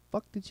the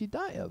fuck did she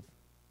die of?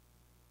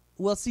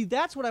 Well, see,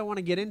 that's what I want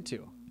to get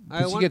into.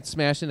 Did she get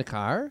smashed in a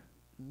car?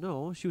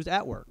 No, she was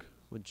at work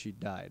when she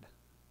died.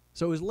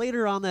 So it was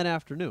later on that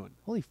afternoon.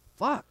 Holy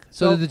fuck.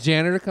 So did the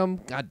janitor come?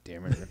 God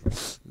damn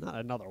it. Not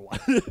another one.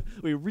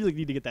 We really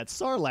need to get that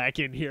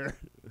Sarlacc in here.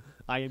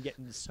 I am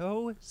getting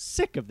so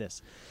sick of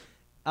this.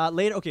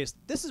 Later, okay, so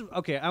this is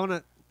okay.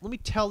 Let me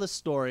tell this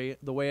story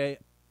the way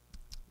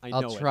I know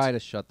I'll try it. to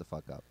shut the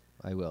fuck up.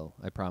 I will.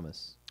 I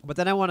promise. But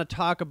then I want to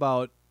talk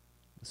about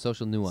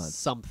Social nuance.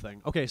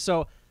 something. Okay,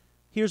 so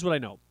here's what I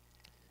know.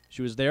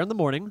 She was there in the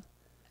morning.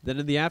 Then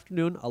in the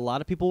afternoon, a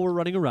lot of people were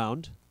running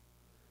around.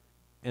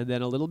 And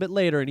then a little bit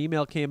later, an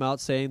email came out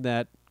saying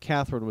that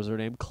Catherine was her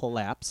name,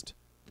 collapsed.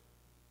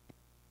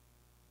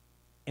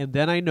 And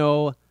then I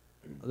know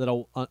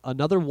that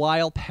another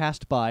while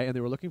passed by, and they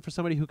were looking for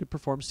somebody who could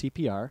perform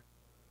CPR.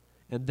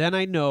 And then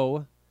I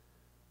know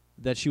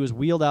that she was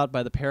wheeled out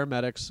by the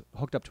paramedics,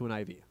 hooked up to an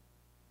IV.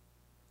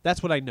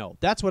 That's what I know.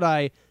 That's what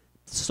I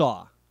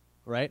saw,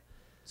 right?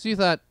 So you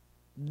thought,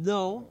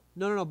 No.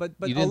 But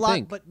You a didn't lot.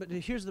 think. But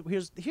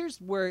here's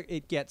where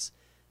it gets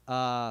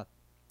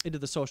into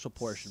the social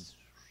portion.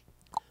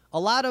 A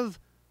lot of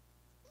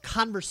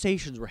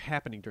conversations were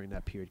happening during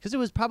that period because it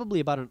was probably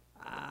about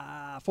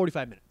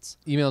 45 minutes.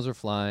 emails were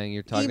flying.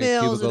 You're talking to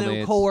Emails cubicle and then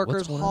mates. coworkers,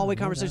 What's going hallway on?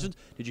 conversations.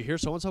 Did you hear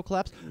so and so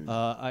collapse?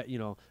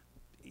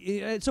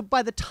 So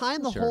by the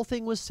time the Sure. whole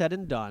thing was said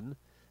and done,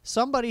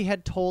 somebody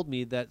had told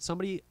me that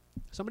somebody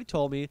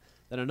told me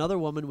that another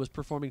woman was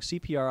performing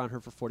CPR on her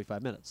for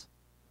 45 minutes,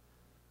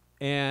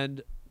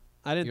 and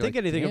I didn't You're think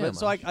like, anything of "Damn, it.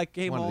 So I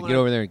came wanted home. to and get I-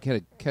 over there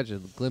and catch a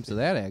glimpse of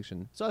that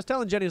action. So I was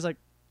telling Jenny, I was like,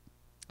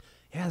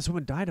 yeah, this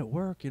woman died at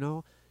work,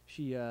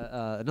 She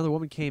another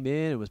woman came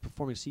in and was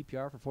performing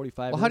CPR for 45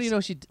 Well, minutes. how do you know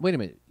she? Wait a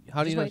minute.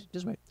 How do you know?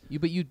 Just wait.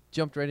 But you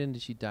jumped right into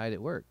she died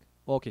at work.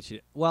 Okay, she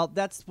did. Well,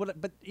 that's what I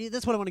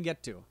want to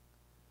get to.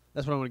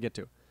 That's what I want to get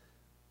to.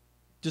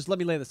 Just let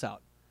me lay this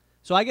out.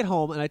 So I get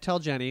home and I tell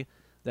Jenny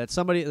that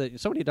somebody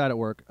died at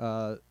work.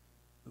 Died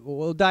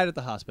at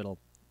the hospital.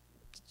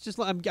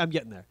 I'm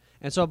getting there.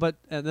 And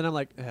then I'm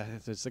like,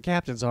 it's the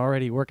captain's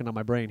already working on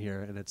my brain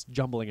here, and it's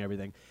jumbling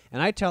everything.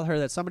 And I tell her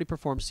that somebody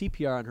performed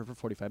CPR on her for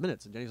 45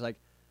 minutes, and Jenny's like,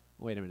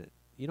 wait a minute,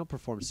 you don't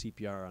perform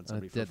CPR on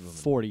somebody for dead woman.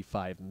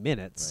 45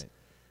 minutes. Right.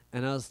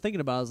 And I was thinking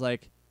about it, I was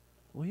like,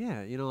 well,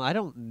 yeah, I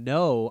don't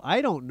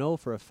know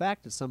for a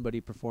fact that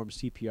somebody performed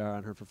CPR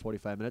on her for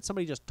 45 minutes.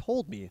 Somebody just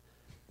told me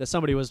that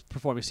somebody was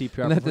performing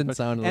CPR. That for 45 didn't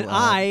sound a and little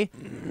odd. I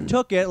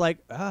took it like,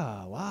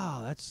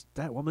 wow,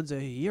 that woman's a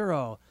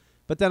hero.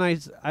 But then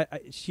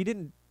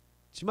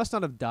she must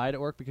not have died at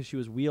work because she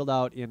was wheeled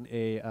out in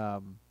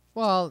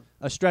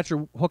a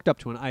stretcher hooked up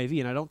to an IV,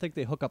 and I don't think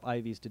they hook up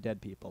IVs to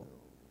dead people.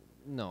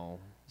 No.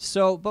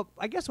 So, but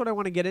I guess what I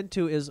want to get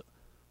into is,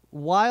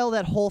 while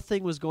that whole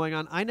thing was going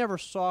on, I never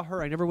saw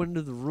her. I never went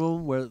into the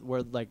room where it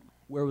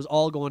was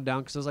all going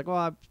down because I was like, well,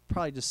 I'll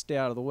probably just stay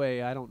out of the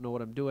way. I don't know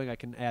what I'm doing. I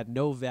can add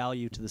no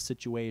value to the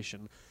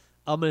situation.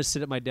 I'm going to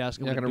sit at my desk.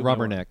 You're I'm not gonna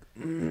going to do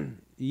my work. rubberneck.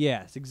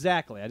 Yes,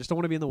 exactly. I just don't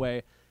want to be in the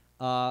way.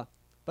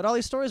 But all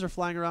these stories are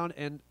flying around,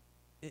 and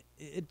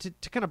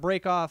to kind of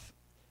break off,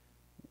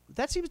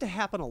 that seems to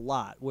happen a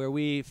lot, where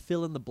we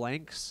fill in the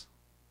blanks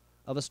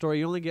of a story.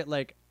 You only get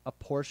like a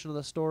portion of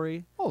the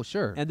story, Oh,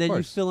 sure. and then of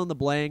you course. fill in the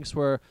blanks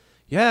where,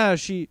 yeah,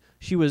 she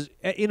was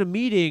in a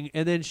meeting,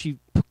 and then she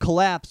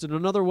collapsed, and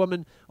another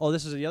woman. Oh,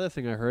 this is the other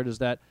thing I heard is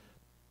that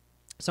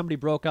somebody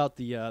broke out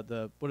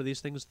the what are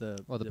these things? the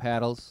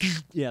paddles.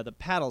 Yeah, the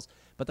paddles.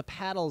 But the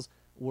paddles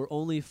were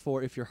only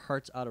for if your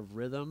heart's out of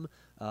rhythm.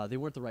 They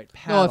weren't the right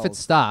paddles. No,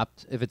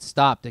 if it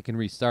stopped, it can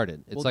restart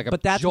it. It's Well, like a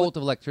but that's jolt what-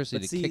 of electricity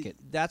But to see, kick it.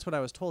 that's what I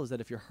was told, is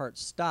that if your heart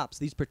stops,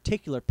 these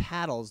particular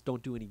paddles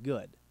don't do any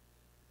good.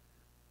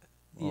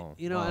 Oh,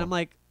 And wow. I'm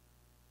like,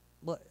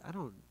 well, I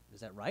don't. Is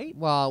that right?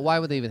 Well, why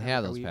would they even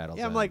have Are those we- paddles?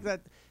 Yeah, I'm then? like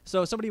that.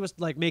 So somebody was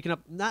like maybe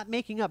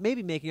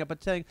making up,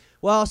 but saying,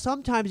 well,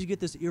 sometimes you get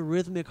this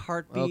arrhythmic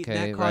heartbeat, and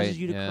Okay, that causes right,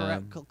 you to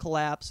yeah.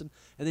 collapse, and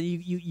then you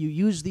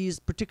use these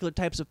particular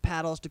types of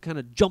paddles to kind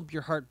of jump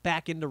your heart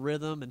back into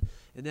rhythm, and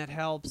that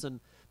helps.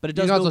 But it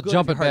You does can no also good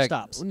jump if your it heart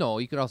back. stops. No,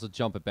 you could also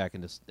jump it back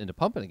into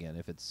pumping again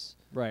if it's.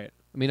 Right.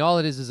 I mean, all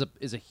it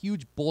is a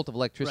huge bolt of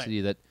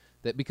electricity that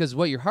because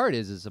what your heart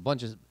is a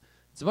bunch of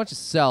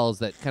cells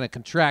that kind of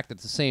contract at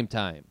the same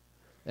time,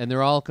 and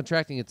they're all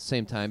contracting at the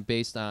same time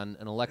based on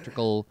an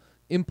electrical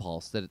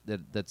impulse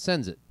that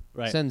sends it,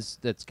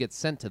 gets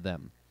sent to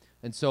them.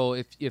 And so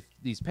if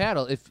these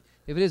paddle, if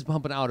it is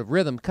bumping out of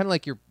rhythm, kind of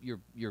like your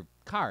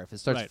car, if it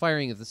starts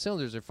firing, if the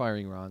cylinders are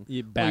firing wrong,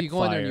 you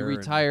go in there and you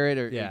retire it,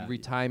 or you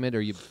retime it,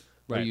 or you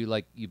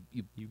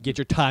get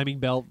your timing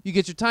belt. You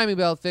get your timing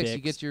belt fixed. You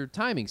get your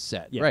timing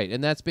set, right?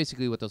 And that's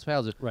basically what those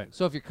paddles are. Right.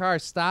 So if your car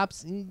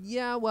stops,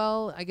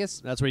 well, I guess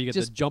that's where you get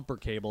the jumper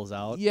cables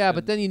out. Yeah,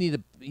 but then you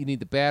need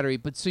the battery.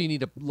 But so you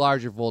need a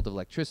larger volt of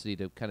electricity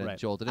to kind of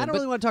jolt it in. I don't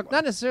really want to talk.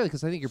 Not necessarily,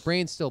 because I think your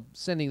brain's still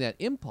sending that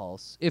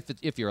impulse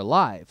if you're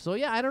alive. So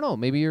yeah, I don't know.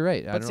 Maybe you're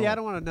right. But I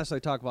don't want to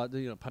necessarily talk about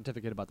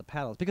pontificate about the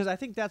paddles, because I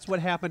think that's what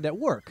happened at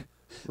work.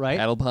 Right?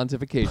 Paddle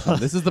pontification.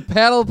 This is the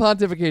paddle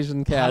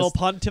pontification cast. Paddle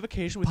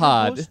pontification with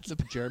pod. Your hosts,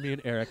 Jeremy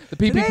and Eric. The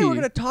PPP. Today we're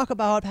going to talk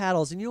about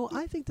paddles, and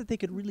I think that they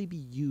could really be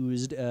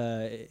used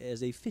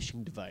as a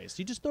fishing device.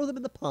 You just throw them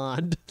in the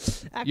pond.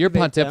 You're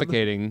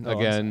pontificaking them.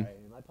 again. Sorry.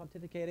 Am I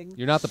pontificating?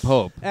 You're not the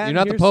Pope. And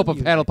you're not the Pope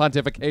of paddle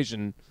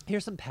pontification.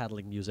 Here's some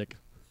paddling music.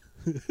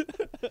 Okay.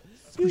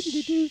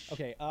 Tweet,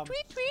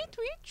 tweet,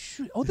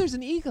 tweet. Oh, there's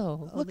an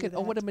eagle. Look at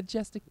what a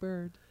majestic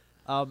bird.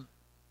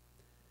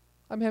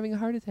 I'm having a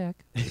heart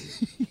attack.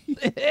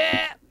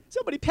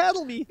 Somebody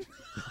paddle me.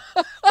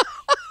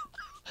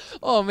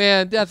 Oh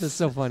man, death is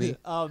so funny.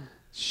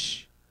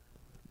 Shh.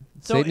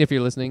 So Satan, if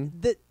you're listening,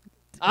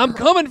 I'm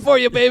coming for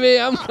you, baby.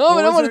 I'm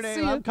coming. I want to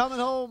see you. I'm coming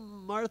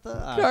home,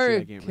 Martha.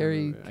 Carrie,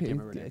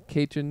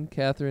 Katrin,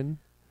 Catherine.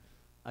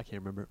 I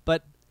can't remember.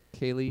 But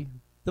Kaylee.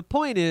 The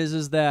point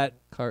is that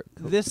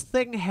this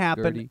thing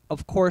happened. Gertie.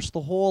 Of course,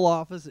 the whole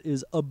office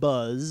is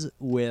abuzz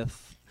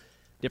with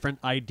different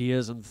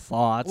ideas and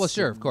thoughts. Well,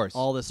 sure, of course.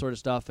 All this sort of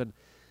stuff. And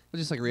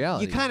just like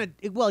reality. You kind of,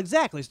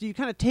 exactly. So you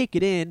kind of take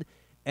it in,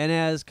 and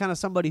as kind of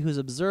somebody who's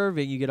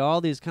observing, you get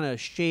all these kind of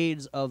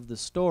shades of the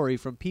story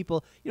from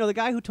people. The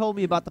guy who told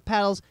me about the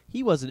paddles,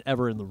 he wasn't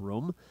ever in the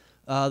room.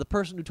 The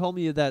person who told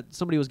me that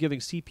somebody was giving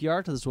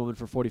CPR to this woman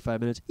for 45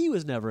 minutes, he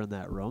was never in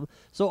that room.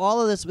 So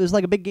all of this is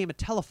like a big game of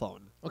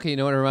telephone. Okay, you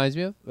know what it reminds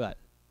me of? What?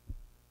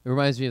 It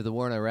reminds me of the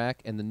war in Iraq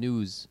and the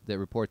news that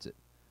reports it.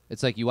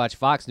 It's like you watch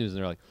Fox News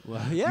and they're like,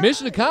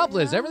 mission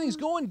accomplished, everything's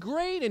going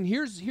great, and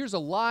here's a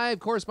live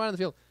correspondent in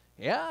the field.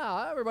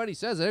 Yeah, everybody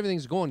says that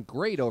everything's going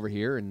great over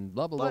here, and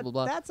blah, blah, blah, blah,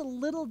 blah. That's a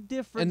little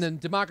different. And then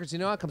Democracy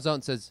Now! Comes out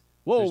and says,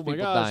 whoa, there's my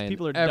people gosh, dying.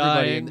 people are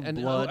dying. dying, And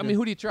blood. I mean,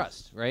 who do you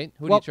trust, right?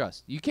 Who do you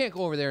trust? You can't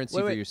go over there and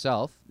see for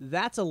yourself.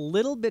 That's a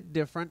little bit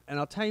different, and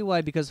I'll tell you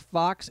why, because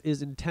Fox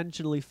is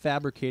intentionally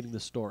fabricating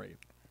the story.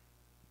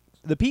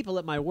 The people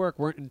at my work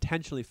weren't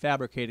intentionally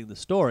fabricating the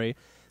story.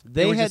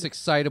 They were just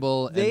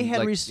excitable. They and had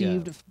like,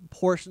 received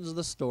portions of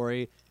the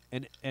story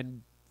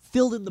and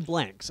filled in the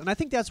blanks. And I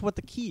think that's what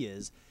the key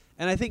is.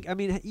 And I think,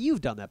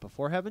 you've done that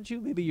before, haven't you?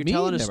 Maybe you're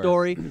telling a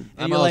story, and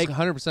I'm you're always like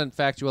 100%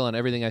 factual on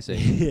everything I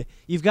say.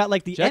 You've got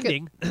like the Check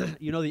ending.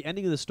 You know the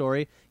ending of the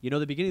story. You know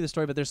the beginning of the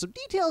story, but there's some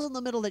details in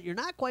the middle that you're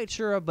not quite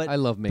sure of. But I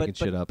love making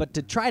shit up. But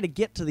to try to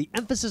get to the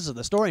emphasis of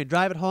the story and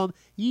drive it home,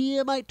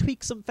 you might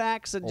tweak some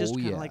facts and just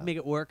kind of like make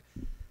it work.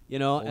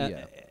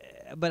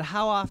 But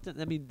how often?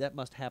 That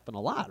must happen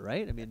a lot,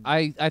 right?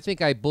 I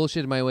think I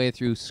bullshitted my way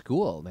through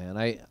school, man.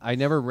 I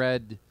never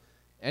read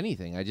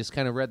anything. I just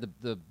kind of read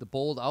the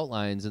bold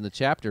outlines and the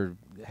chapter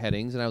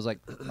headings, and I was like,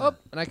 oh,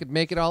 and I could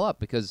make it all up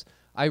because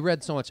I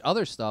read so much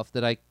other stuff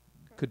that I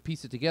could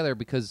piece it together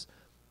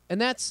and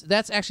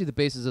that's actually the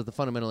basis of the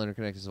fundamental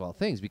interconnectedness of all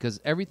things, because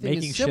everything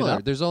is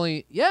similar. There's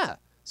only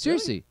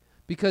seriously,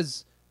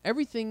 because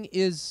everything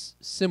is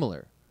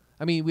similar.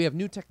 We have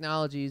new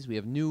technologies, we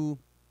have new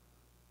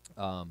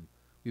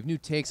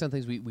takes on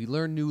things. We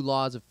learn new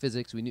laws of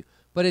physics.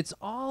 But it's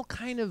all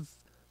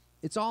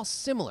it's all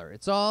similar.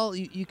 It's all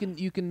you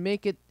can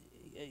make it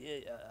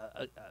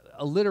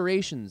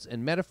alliterations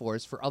and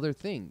metaphors for other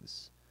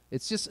things.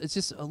 It's just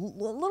a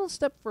little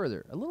step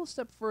further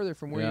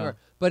from where you are.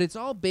 But it's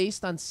all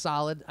based on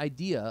solid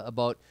idea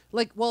about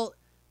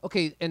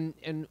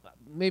and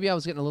maybe I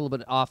was getting a little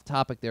bit off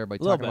topic there by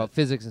talking about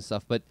physics and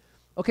stuff, but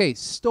okay,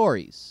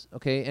 stories,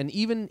 okay, and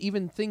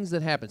even things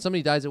that happen.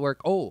 Somebody dies at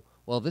work. Oh,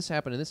 well, this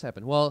happened and this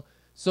happened. Well,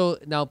 so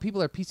now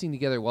people are piecing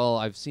together, well,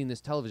 I've seen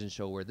this television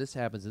show where this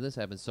happens and this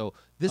happens, so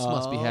this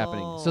must be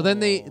happening. So then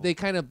they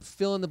kind of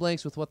fill in the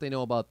blanks with what they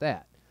know about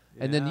that.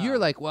 And then you're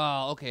like,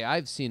 well, okay,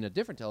 I've seen a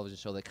different television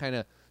show that kind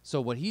of,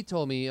 so what he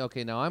told me,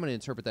 okay, now I'm going to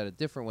interpret that a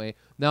different way.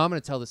 Now I'm going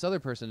to tell this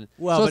other person.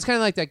 Well, so it's kind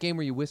of like that game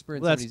where you whisper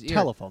in somebody's ear. That's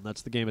telephone.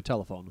 That's the game of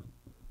telephone.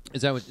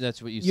 Is that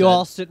that's what you said? You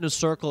all sit in a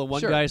circle, and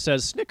one guy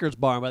says Snickers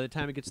bar, and by the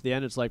time it gets to the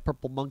end, it's like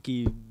Purple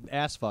Monkey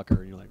ass fucker,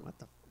 and you're like, what?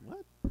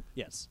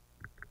 Yes.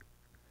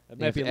 It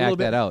might be a little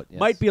bit.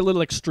 Might be a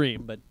little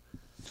extreme, but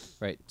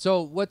right.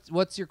 So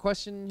what's your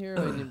question here?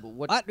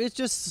 It's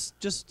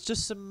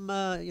just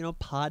some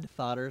pod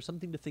fodder,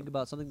 something to think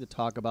about, something to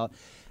talk about,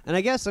 and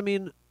I guess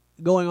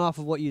going off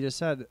of what you just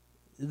said,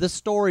 the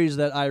stories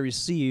that I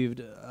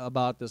received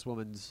about this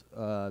woman's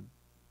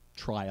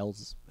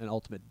trials and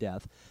ultimate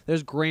death,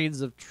 there's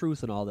grains of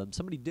truth in all of them.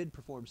 Somebody did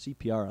perform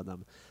CPR on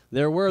them.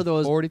 There were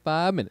those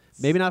 45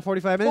 minutes. Maybe not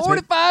 45 minutes.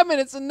 45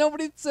 minutes, and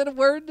nobody said a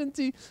word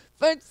until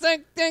I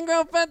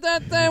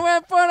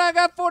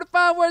got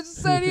 45 words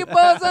to say to you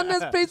boys on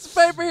this piece of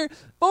paper here.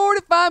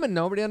 45, and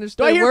nobody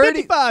understood. Do I hear word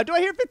 55? Do I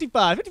hear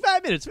 55?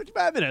 55 minutes.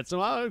 55 minutes.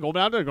 So I'll go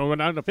down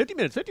to 50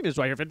 minutes. 50 minutes.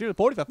 Do I hear 50?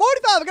 45.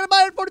 45. I got to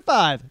buy it at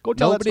 45. Go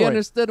tell that Nobody story.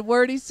 understood a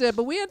word he said,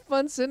 but we had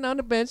fun sitting on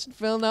the bench and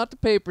filling out the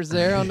papers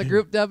there on the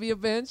Group W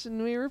bench,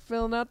 and we were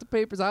filling out the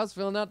papers. I was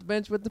filling out the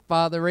bench with the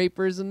father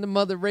rapers and the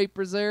mother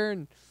rapers there,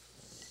 and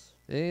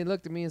they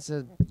looked at me and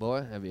said,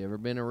 "Boy, have you ever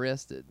been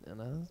arrested?"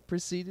 And I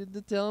proceeded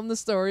to tell him the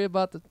story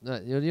about the.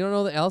 You don't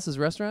know the Alice's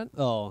Restaurant?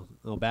 Oh,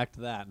 back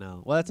to that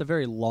now. Well, that's a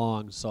very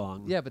long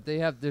song. Yeah, but they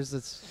have there's a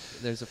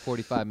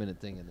 45-minute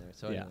thing in there.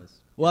 So Yeah. anyways,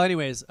 Well,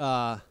 anyways,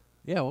 yeah,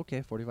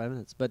 okay, 45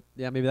 minutes. But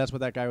yeah, maybe that's what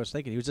that guy was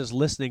thinking. He was just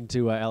listening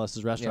to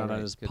Alice's Restaurant right,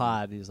 on his could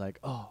pod, and he's like,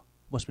 "Oh,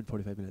 must have been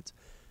 45 minutes."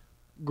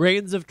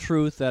 Grains of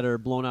truth that are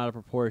blown out of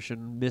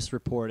proportion,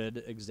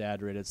 misreported,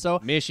 exaggerated. So,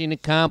 mission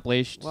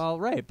accomplished. well,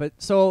 right, but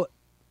so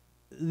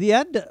the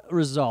end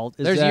result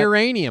is There's that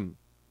uranium.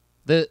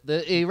 The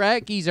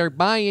Iraqis are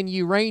buying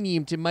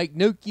uranium to make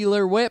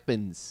nuclear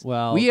weapons.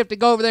 Well- we have to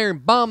go over there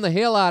and bomb the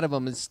hell out of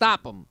them and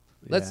stop them.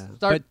 Let's Yeah,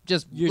 start.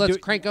 but you're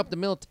Crank up the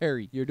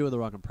military. you're doing the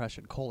wrong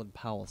impression. Colin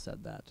Powell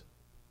said that.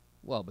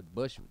 Well, but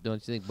Bush, don't you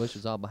think Bush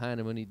was all behind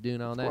him when he's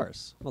doing all Of that?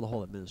 course. Well, the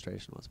whole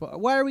administration was. But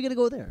why are we going to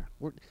go there?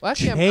 Well,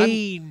 actually,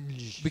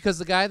 Change. because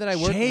the guy that I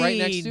work right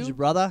next Change, to,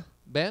 brother.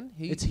 Ben,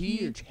 It's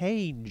here.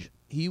 Change.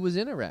 he was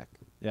in Iraq.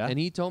 Yeah. And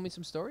he told me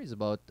some stories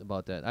about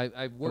that.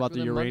 I worked About with the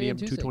him Monday uranium and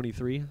Tuesday.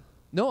 223.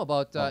 No,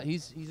 about Oh.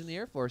 he's in the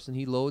Air Force and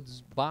he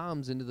loads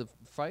bombs into the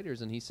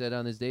fighters, and he said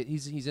on his day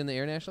he's in the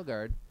Air National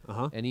Guard,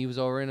 and he was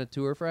over in a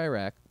tour for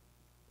Iraq.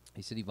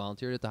 He said he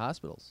volunteered at the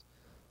hospitals,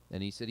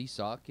 and he said he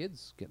saw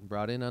kids getting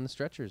brought in on the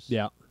stretchers.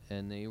 Yeah.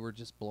 And they were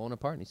just blown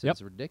apart. And he said Yep.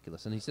 it's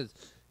ridiculous. And he says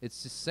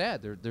it's just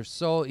sad. They're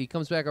so. He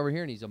comes back over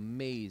here and he's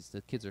amazed.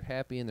 The kids are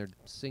happy and they're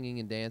singing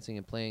and dancing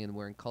and playing and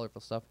wearing colorful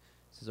stuff.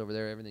 He says over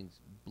there everything's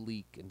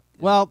bleak and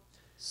Well,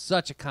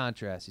 such a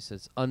contrast. He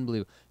says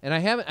unbelievable. And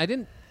I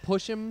didn't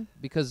push him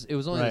because it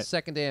was only the Right.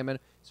 second day I met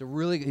him. He's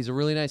a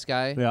really nice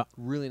guy. Yeah.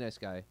 Really nice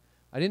guy.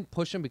 I didn't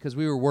push him because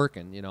we were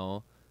working, you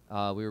know.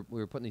 We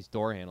were putting these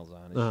door handles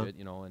on and shit,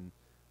 you know, and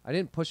I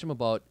didn't push him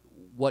about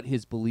what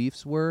his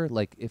beliefs were,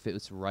 like if it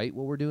was right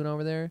what we're doing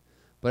over there.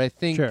 But I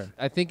think Sure.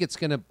 I think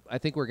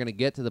we're gonna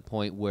get to the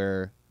point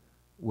where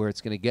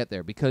it's gonna get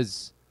there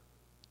because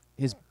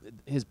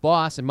his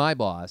boss and my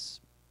boss,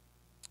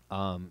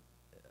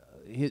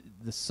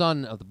 the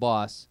son of the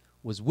boss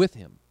was with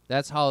him.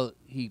 That's how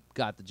he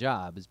got the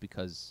job, is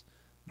because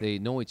they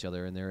know each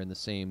other and they're in the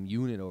same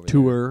unit over there.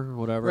 tour,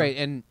 whatever. Right,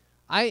 and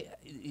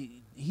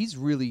he's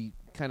really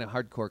kind of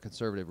hardcore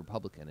conservative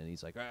Republican, and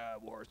he's like,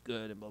 war's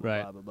good, and blah, blah,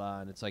 Right. blah, blah, blah.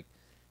 And it's like,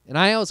 and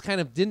I always kind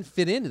of didn't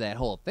fit into that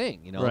whole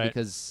thing, you know, Right.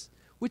 because,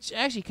 which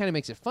actually kind of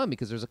makes it fun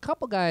because there's a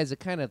couple guys that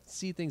kind of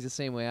see things the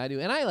same way I do,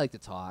 and I like to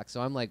talk,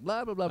 so I'm like,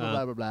 blah, blah, blah, blah,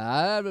 blah, blah,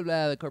 blah, blah,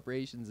 blah, the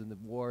corporations and the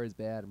war is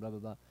bad, and blah, blah,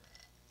 blah.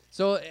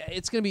 So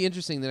it's going to be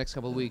interesting the next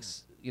couple of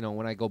weeks, you know,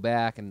 when I go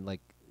back and,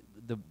 like,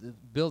 the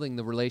building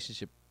the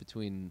relationship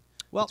between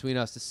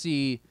us to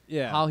see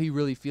how he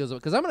really feels.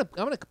 Because I'm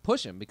gonna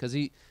push him because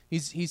he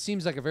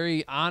seems like a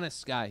very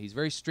honest guy. He's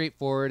very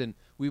straightforward, and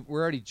we're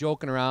already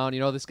joking around. You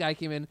know, this guy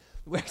came in.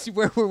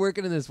 We're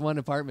working in this one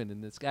apartment,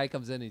 and this guy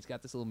comes in. And he's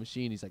got this little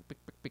machine. He's like, pick,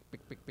 pick, pick,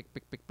 pick, pick, pick,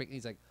 pick, pick, pick.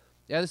 He's like,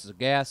 yeah, this is a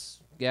gas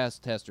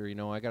tester. You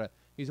know,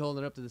 He's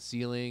holding it up to the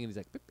ceiling, and he's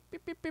like, beep,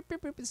 beep, beep, beep,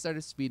 beep, beep, and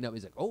started speeding up.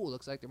 He's like, oh,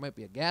 looks like there might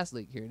be a gas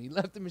leak here. And he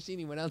left the machine.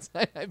 He went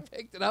outside. I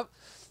picked it up,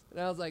 and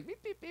I was like,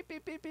 beep, beep, beep,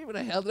 beep, beep, beep. And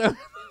I held it up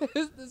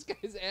this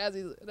guy's ass.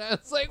 And I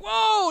was like,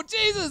 whoa,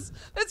 Jesus,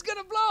 it's going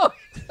to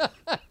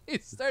blow. He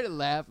started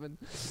laughing.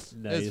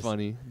 Nice. It's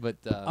funny. But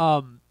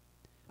I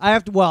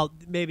have to. Well,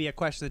 maybe a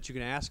question that you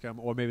can ask him,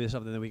 or maybe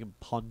something that we can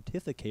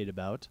pontificate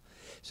about.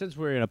 Since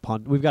we're in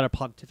we've got our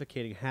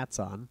pontificating hats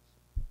on.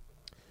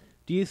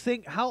 Do you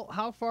think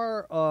how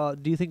far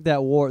do you think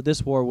that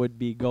this war would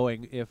be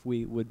going if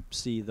we would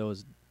see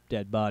those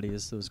dead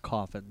bodies, those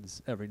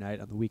coffins every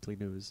night on the weekly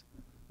news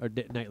or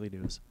nightly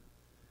news?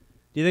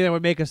 Do you think that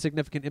would make a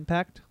significant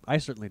impact? I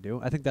certainly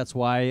do. I think that's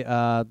why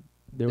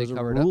there was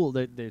a rule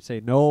that they say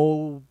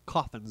no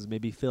coffins may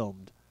be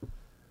filmed.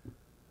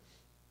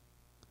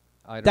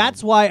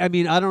 That's why, I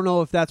mean, I don't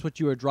know if that's what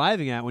you were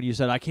driving at when you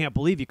said, I can't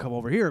believe you come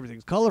over here,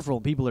 everything's colorful,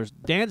 and people are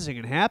dancing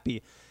and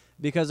happy.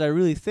 Because I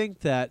really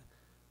think that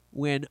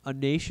when a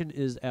nation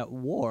is at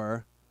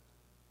war,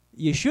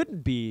 you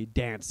shouldn't be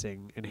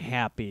dancing and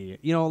happy.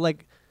 You know,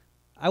 like,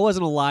 I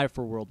wasn't alive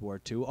for World War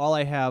II. All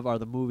I have are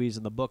the movies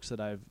and the books that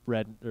I've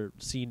read or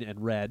seen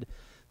and read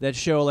that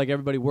show, like,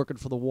 everybody working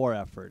for the war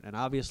effort. And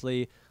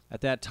obviously,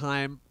 at that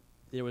time,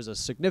 there was a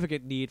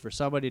significant need for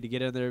somebody to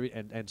get in there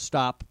and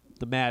stop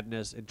the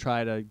madness and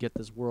try to get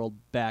this world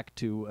back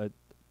to a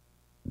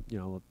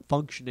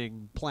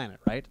functioning planet,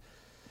 right?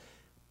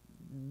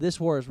 This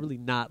war is really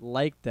not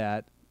like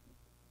that,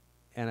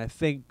 and I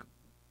think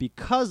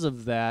because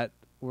of that,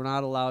 we're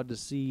not allowed to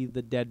see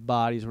the dead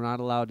bodies. We're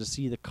not allowed to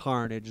see the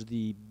carnage,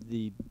 the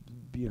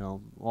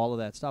all of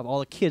that stuff, all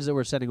the kids that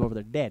we're sending over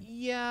there dead.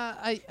 Yeah,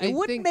 I It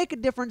wouldn't think, make a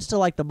difference to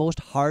like the most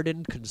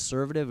hardened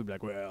conservative. It'd be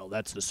like, well,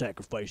 that's the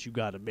sacrifice you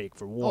got to make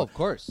for war. Oh, of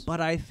course.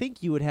 But I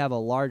think you would have a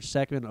large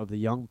segment of the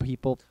young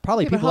people,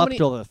 probably Okay, but people how up many-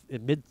 till the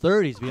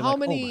mid-30s, being how like,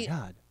 many- oh my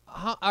god.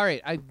 All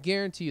right, I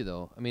guarantee you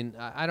though. I mean,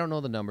 I don't know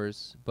the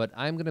numbers, but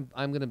I'm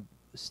gonna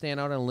stand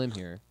out on a limb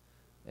here,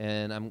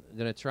 and I'm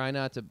gonna try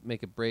not to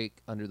make a break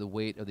under the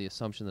weight of the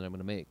assumption that I'm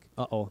gonna make.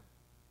 Uh-oh.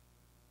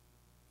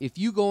 If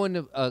you go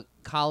into a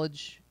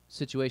college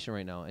situation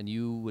right now and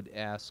you would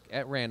ask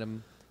at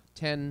random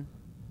 10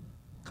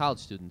 college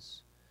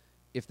students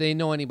if they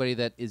know anybody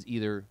that is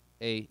either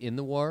A, in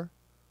the war,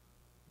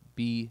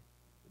 B,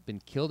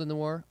 been killed in the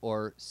war,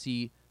 or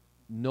C,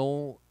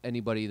 know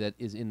anybody that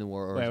is in the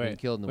war or has been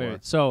killed in the war.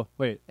 So,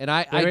 wait. And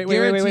I Wait,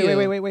 guarantee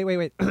you,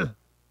 wait. Let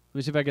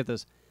me see if I get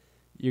this.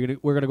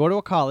 We're gonna go to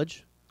a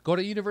college. go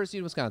to University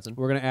of Wisconsin.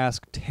 We're gonna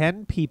ask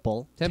 10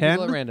 people, 10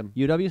 people at random.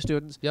 UW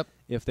students, Yep.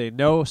 if they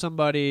know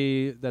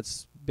somebody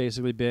that's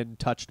basically been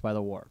touched by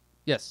the war.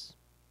 Yes.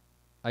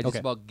 I just Okay.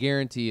 about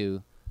guarantee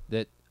you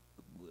that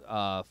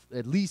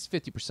at least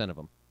 50% of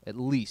them, at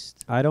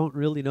least. I don't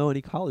really know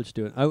any college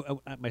student.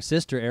 My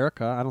sister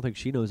Erica, I don't think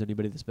she knows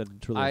anybody that's been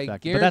truly I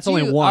affected. guarantee But that's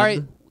only you, one. All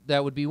right,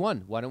 that would be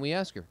one. Why don't we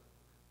ask her?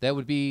 That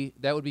would be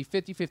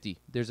 50-50.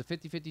 There's a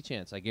 50-50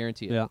 chance. I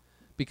guarantee it. Yeah.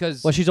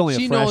 Because Well, she's only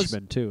she a knows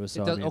freshman too.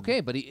 So it does, I mean,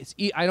 okay, but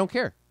I don't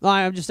care. No,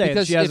 I'm just saying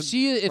Because she if hasn't,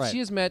 she right.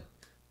 has met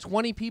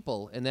 20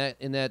 people in that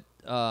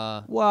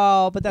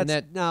Well, but that's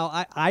that- now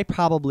I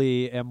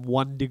probably am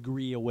 1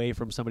 degree away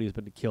from somebody who's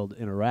been killed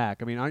in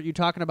Iraq. I mean, aren't you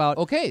talking about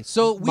okay,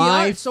 so we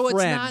my are. So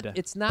friend?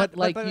 it's not But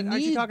like but you aren't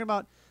need. you talking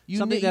about you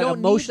something ne- you that don't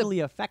need the- emotionally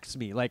affects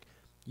me? Like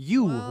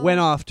you went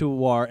off to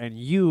war and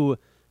you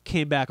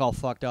came back all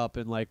fucked up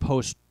and like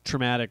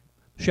post-traumatic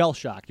shell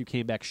shocked. You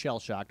came back shell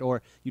shocked,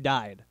 or you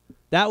died.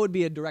 That would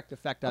be a direct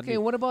effect on me. Okay,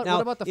 what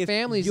Now, about the if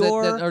families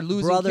your that are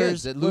losing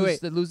brothers, kids that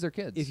wait, lose their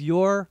kids? if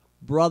your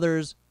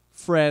brother's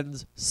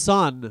friend's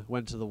son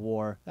went to the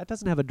war, that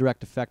doesn't have a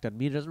direct effect on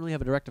me. It doesn't really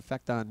have a direct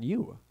effect on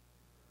you.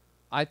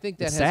 I think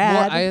that It's has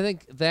sad. more. I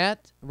think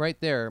that right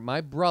there,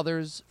 my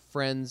brother's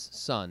friend's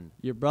son,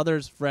 Your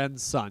brother's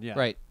friend's son, yeah,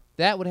 right?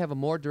 That would have a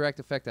more direct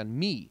effect on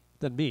me.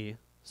 than me,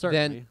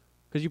 certainly,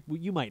 because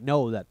you might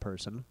know that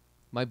person.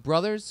 My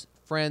brother's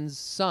friend's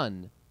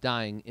son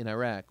dying in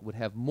Iraq would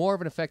have more of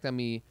an effect on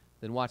me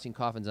than watching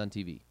coffins on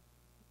TV.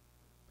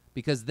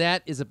 Because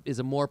that is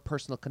a more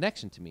personal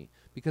connection to me.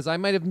 Because I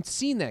might have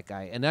seen that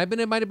guy, and I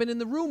might have been in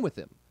the room with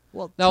him.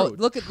 Well, Now true,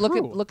 look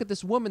true. at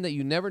this woman that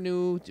you never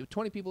knew.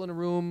 20 people in a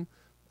room.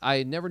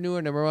 I never knew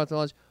her. Never went to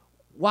lunch.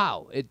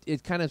 Wow,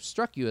 it kind of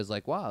struck you as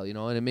like wow,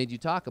 and it made you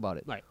talk about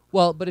it. Right.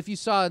 Well, but if you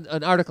saw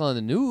an article on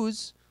the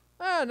news,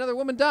 another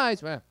woman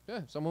dies.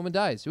 Some woman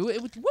dies.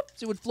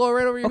 It would flow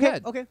right over your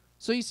head. Okay.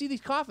 So you see these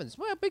coffins.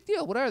 Well, big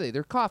deal. What are they?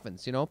 They're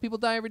coffins. People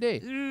die every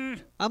day.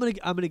 I'm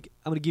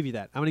gonna give you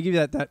that. I'm gonna give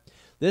you that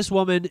this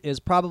woman is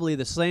probably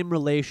the same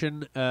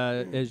relation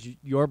as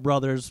your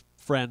brother's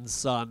friend's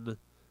son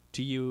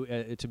to you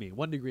to me.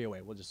 1 degree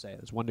away. We'll just say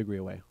it's 1 degree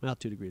away. Well,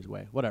 2 degrees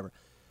away. Whatever.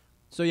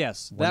 So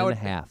yes, that would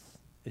 1.5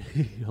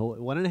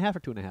 1.5 or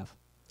 2.5.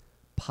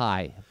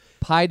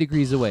 pi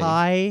degrees away.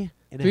 Pi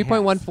and a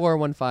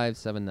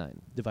 3.141579.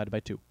 divided by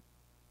 2. Ooh,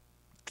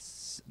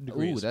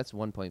 Degrees. that's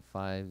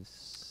 1.56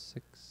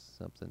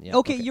 something. Yeah.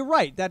 Okay, you're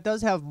right. That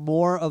does have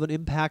more of an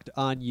impact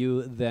on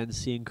you than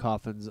seeing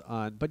coffins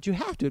on. But you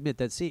have to admit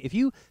that, if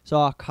you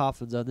saw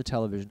coffins on the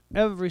television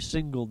every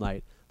single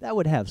night, that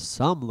would have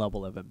some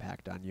level of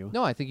impact on you.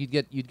 No, I think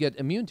you'd get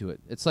immune to it.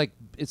 It's like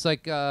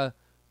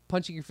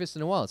punching your fist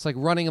in a wall. It's like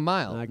running a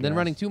mile, I and then guess.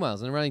 running 2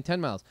 miles, and then running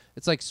 10 miles.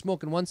 It's like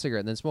smoking 1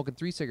 cigarette, and then smoking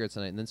 3 cigarettes a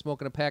night, and then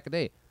smoking a pack a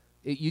day.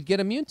 You'd get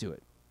immune to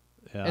it,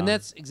 Yeah. and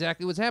that's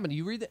exactly what's happened.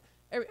 You read that.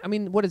 I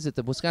mean, what is it?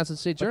 The Wisconsin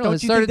State But Journal don't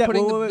has you think started that-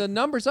 putting wait, wait, the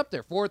numbers up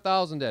there: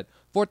 4,000 dead,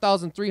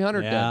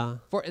 4,300 Yeah.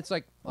 dead. It's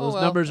like Those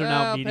well, numbers are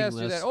now I'll pass through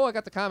meaningless. that. Oh, I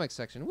got the comics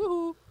section.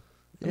 Woohoo!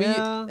 I mean,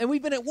 Yeah. and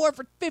we've been at war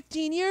for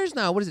 15 years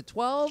now. What is it?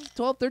 12,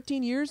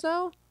 13 years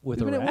now?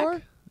 With we've been Iraq? at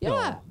war. Yeah.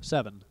 No,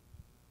 7.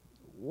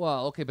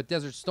 Well, okay, but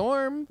Desert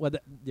Storm. Well,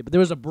 yeah, but there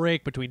was a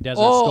break between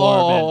Desert Oh,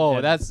 Storm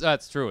and that's true.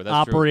 That's true.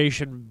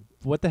 Operation.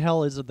 What the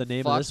hell is the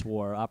name Fuck. of this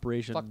war?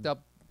 Operation Fucked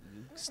up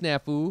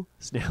snafu.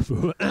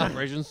 Snafu.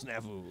 Operation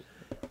Snafu.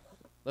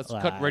 Let's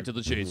cut Ah, right to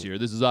the chase here.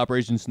 This is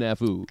Operation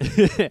Snafu.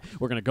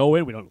 We're gonna go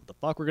in. We don't know what the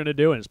fuck we're gonna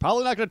do, and it's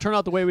probably not gonna turn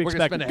out the way we We're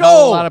gonna expected. spend a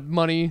hell of a lot of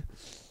money.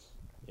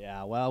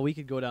 Yeah, well, we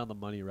could go down the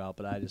money route,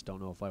 but I just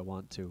don't know if I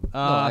want to. No,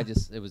 I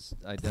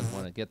didn't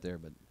want to get there,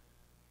 but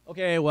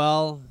Okay,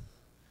 well,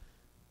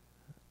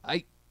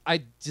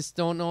 I just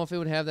don't know if it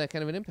would have that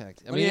kind of an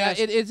impact. I Let mean, me ask-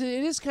 it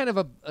is kind of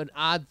an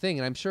odd thing,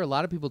 and I'm sure a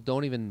lot of people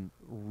don't even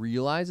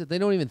realize it. They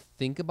don't even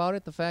think about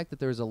it. The fact that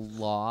there's a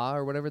law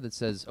or whatever that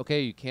says,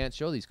 okay, you can't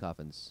show these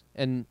coffins,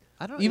 and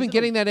I don't even is it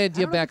getting a- that I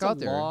idea don't know if back it's a out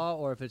there. law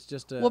or if it's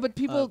just a Well, but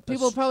people a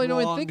probably don't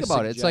even strong think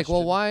about it. It's like, well,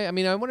 suggestion. why? I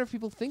mean, I wonder if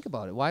people think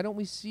about it. Why don't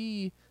we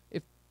see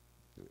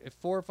If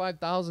 4,000 or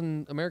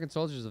 5,000 American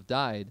soldiers have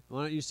died,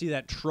 Why don't you see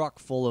that truck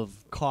full of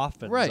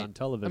coffins right? on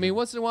television? I mean,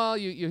 once in a while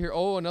you hear,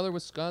 oh, another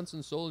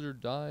Wisconsin soldier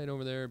died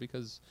over there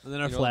because. and then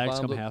our you know, flags bomb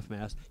come blew-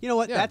 half-mast. You know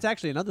what? Yeah. That's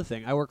actually another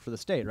thing. I work for the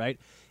state, right?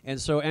 And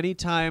so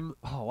anytime,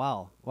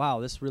 wow,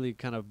 this really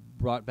kind of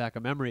brought back a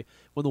memory.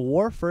 When the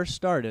war first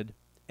started,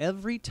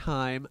 every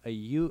time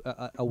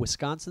a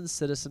Wisconsin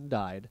citizen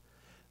died,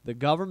 the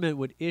government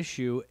would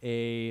issue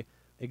a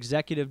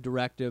executive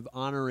directive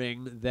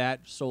honoring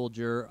that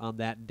soldier on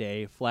that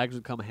day. Flags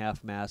would come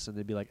half-mast, and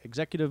they'd be like,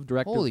 Executive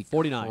Directive Holy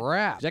 49,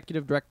 crap.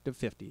 Executive Directive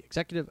 50,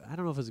 I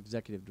don't know if it was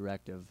Executive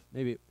Directive,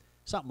 maybe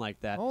something like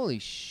that. Holy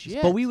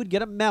shit! But we would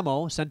get a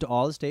memo sent to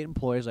all the state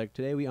employees, like,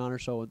 today we honor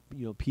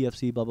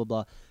PFC, blah, blah,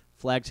 blah,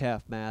 flags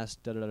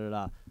half-mast,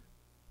 da-da-da-da-da.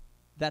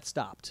 That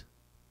stopped.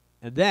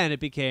 And then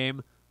it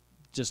became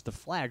just the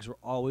flags were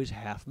always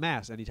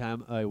half-mast.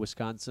 Anytime a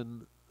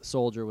Wisconsin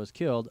soldier was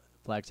killed,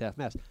 flags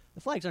half-mast.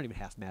 The flags aren't even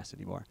half-mast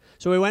anymore.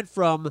 So we went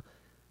from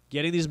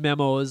getting these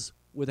memos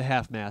with a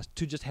half-mast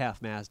to just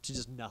half-mast to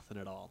just nothing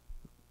at all.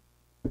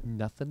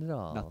 nothing at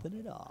all. Nothing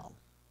at all.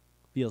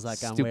 Feels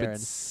like I'm Stupid, wearing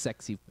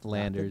sexy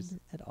Flanders. nothing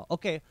at all.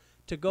 Okay,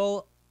 to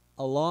go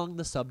along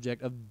the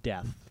subject of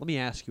death, let me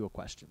ask you a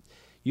question.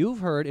 You've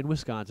heard in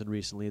Wisconsin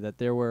recently that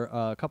there were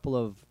a couple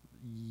of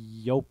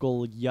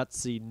yokel,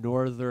 yutsy,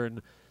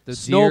 northern The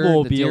deer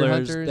snowmobilers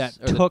hunters, that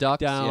or the took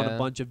ducks, down yeah. a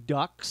bunch of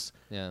ducks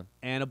Yeah.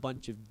 and a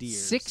bunch of deer.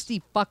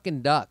 60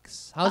 fucking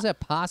ducks. How's that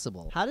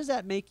possible? How does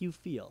that make you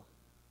feel?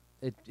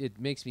 It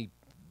makes me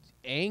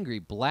angry,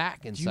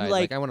 black you inside.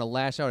 like- I want to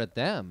lash out at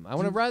them. I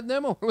want to ride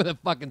them over with a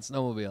fucking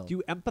snowmobile. Do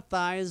you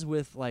empathize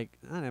with, like,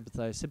 not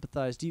empathize,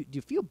 sympathize? Do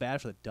you feel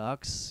bad for the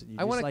ducks?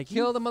 I want to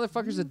kill the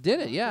motherfuckers that did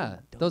it. Yeah,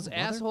 dumb those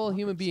asshole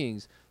human motherfuckers.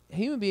 beings.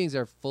 Human beings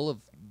are full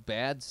of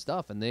bad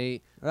stuff, and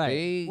they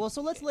Right. Well,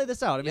 so let's lay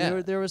this out. I mean,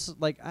 Yeah. there was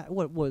like,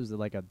 what was it,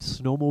 like a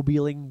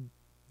snowmobiling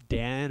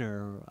den,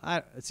 or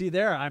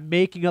I'm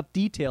making up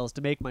details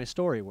to make my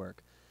story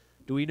work.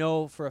 Do we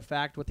know for a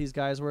fact what these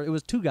guys were? It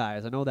was two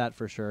guys. I know that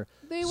for sure.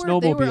 they were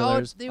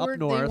Snowmobilers they up were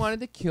north, they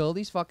wanted to kill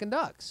these fucking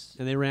ducks.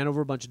 and they ran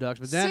over a bunch of ducks.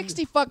 But then,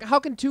 60 fuck. How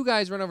can two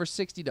guys run over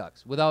 60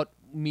 ducks without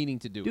meaning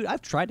to do dude, it?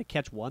 I've tried to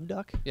catch one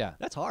duck. Yeah.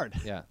 That's hard.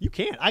 Yeah. You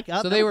can't.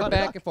 So they were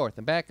back and forth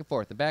and back and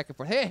forth and back and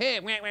forth. Hey, hey.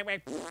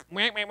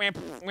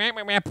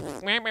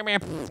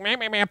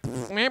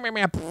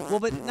 Well,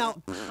 but now,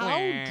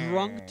 how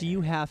drunk do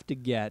you have to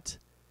get?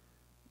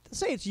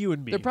 Say it's you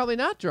and me. They're probably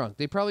not drunk.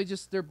 They probably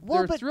just they're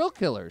but- thrill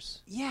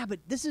killers. Yeah, but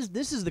this is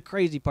the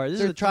crazy part. This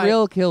They're is the try.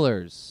 thrill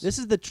killers. This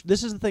is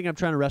the thing I'm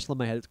trying to wrestle in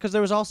my head, because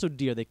there was also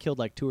deer. They killed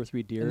like 2 or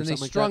 3 deer, and or then they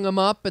something strung like them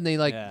up and they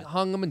Yeah.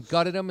 hung them and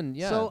gutted them and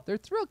So, they're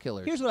thrill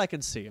killers. that. Here's what I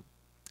can see.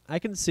 I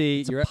can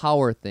see it's you're a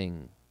power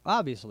thing.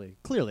 obviously,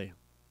 clearly,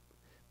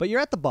 but you're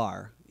at the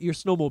bar, your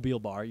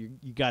snowmobile bar. You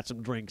got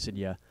some drinks in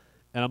you,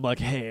 and I'm like,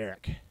 hey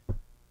Eric,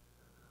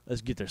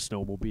 let's get their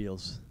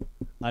snowmobiles.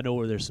 I know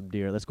where there's some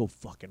deer. Let's go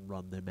fucking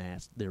run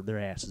their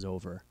asses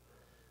over.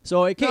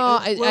 So it No,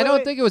 can't. I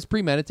don't think it was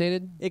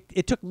premeditated.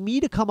 it took me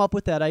to come up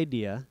with that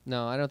idea.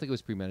 No, I don't think it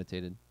was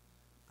premeditated.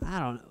 I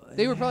don't know.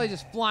 They were probably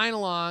just flying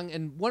along,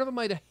 and one of them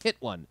might have hit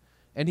one,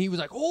 and he was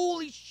like,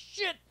 "Holy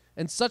shit!"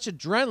 and such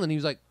adrenaline. He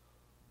was like,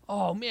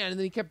 "Oh man!" and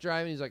then he kept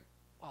driving. He's like,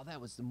 "Wow, that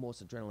was the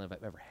most adrenaline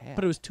I've ever had."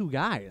 But it was 2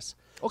 guys.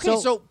 okay,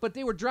 so but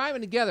they were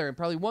driving together, and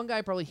probably one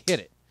guy probably hit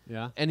it,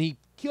 yeah. and he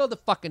killed the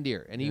fucking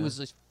deer, and he Yeah. was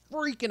just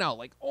freaking out,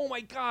 like, "Oh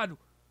my god,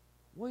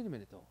 wait a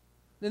minute though."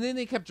 And then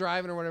they kept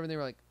driving or whatever, and they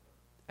were like,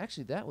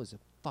 "Actually, that was a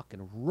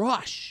fucking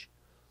rush.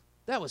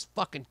 That was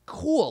fucking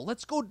cool.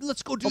 Let's go do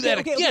that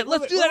again.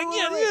 Let's do that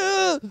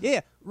again." Yeah.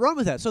 Yeah, run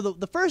with that. So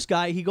the first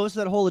guy, he goes to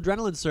that whole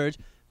adrenaline surge.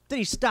 Then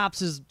he stops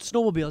his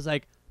snowmobile. He's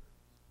like,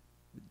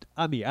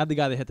 I'm the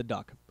guy that hit the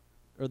duck.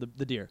 Or the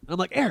deer. And I'm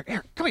like, Eric,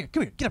 come here.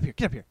 Get up here.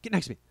 Get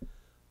next to me.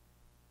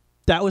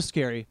 That was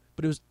scary,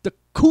 but it was the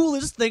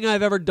coolest thing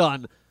I've ever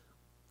done.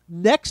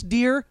 Next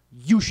deer,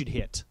 you should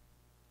hit.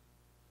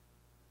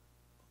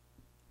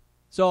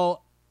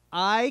 So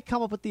I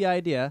come up with the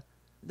idea.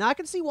 Now I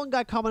can see one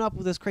guy coming up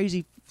with this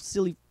crazy,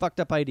 silly, fucked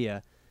up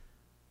idea.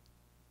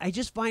 I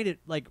just find it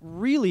like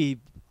really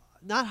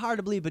not hard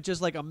to believe, but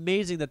just like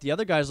amazing that the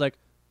other guy's like,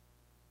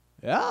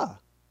 yeah,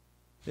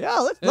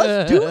 let's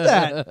do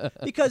that.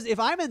 Because if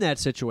I'm in that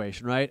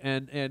situation, right,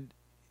 and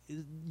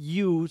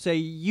you say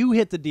you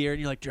hit the deer, and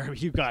you're like, Jeremy,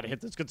 you gotta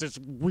hit this because it's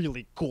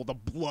really cool. The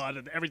blood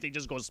and everything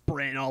just goes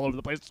spraying all over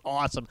the place. It's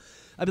awesome.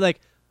 I'd be like,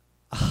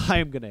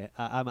 I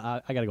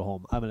gotta go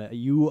home.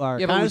 You are.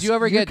 Yeah, but would you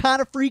ever you're get-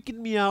 kind of freaking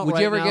me out? Would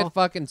right you ever now. get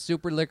fucking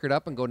super liquored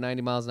up and go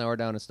 90 miles an hour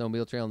down a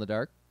snowmobile trail in the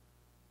dark?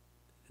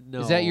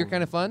 No. Is that your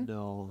kind of fun?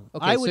 No.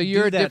 Okay, I so would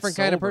you're do a that different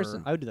kind of sober.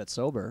 person. I would do that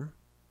sober.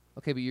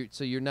 Okay, but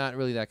you're not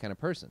really that kind of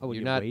person. I would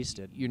you're get not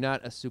wasted. You're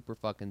not a super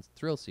fucking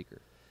thrill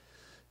seeker.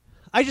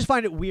 I just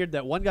find it weird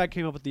that one guy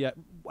came up with the.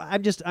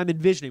 I'm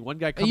envisioning one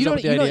guy And comes you up don't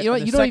with the you don't idea. you know what?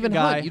 and You the don't second even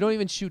guy, hunt. You don't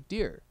even shoot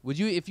deer. Would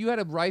you, if you had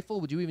a rifle?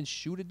 Would you even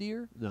shoot a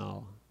deer?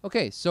 No.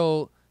 Okay,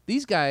 so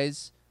these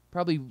guys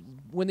probably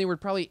when they were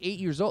probably 8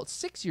 years old,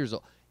 6 years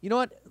old. You know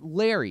what?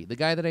 Larry, the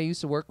guy that I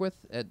used to work with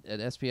at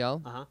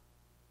SPL, Uh huh.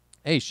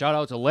 Hey, shout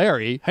out to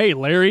Larry. Hey,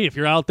 Larry, if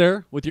you're out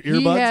there with your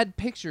earbuds. He had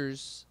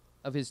pictures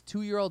of his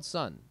 2-year-old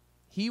son.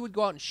 He would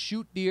go out and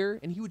shoot deer,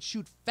 and he would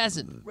shoot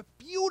pheasant,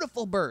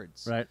 beautiful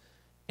birds. Right.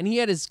 And he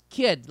had his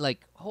kid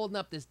like holding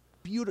up this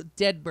beautiful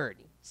dead bird,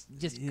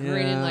 just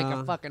grinning like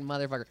a fucking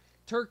motherfucker.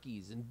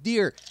 Turkeys and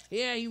deer.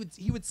 Yeah, he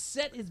would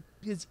set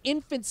his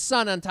infant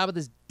son on top of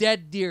this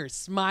dead deer,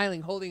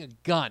 smiling, holding a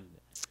gun.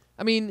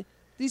 I mean,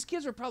 these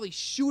kids were probably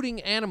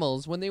shooting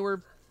animals when they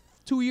were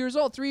 2 years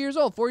old, 3 years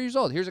old, 4 years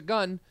old. Here's a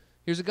gun.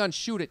 Here's a gun.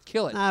 Shoot it.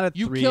 Kill it. Not at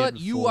you 3 kill and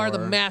it. You are the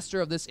 4.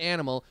 master of this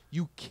animal.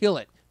 You kill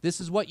it. This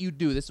is what you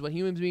do. This is what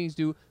human beings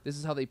do. This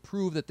is how they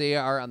prove that they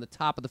are on the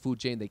top of the food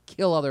chain. They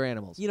kill other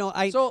animals. You know,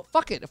 So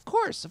fuck it. Of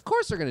course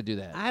they're gonna do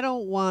that. I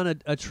don't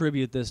want to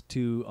attribute this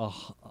to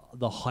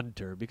the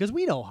hunter because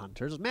we know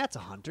hunters. Matt's a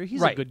hunter.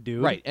 He's a good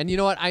dude. Right. And you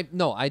know what? I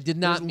did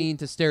not mean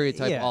to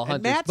stereotype all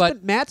and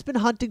hunters. Matt's been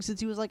hunting since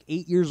he was like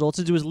 8 years old.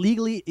 Since it was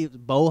legally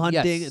bow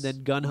hunting and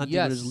then gun hunting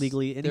when it was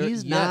legally. And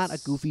he's not a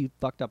goofy,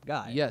 fucked up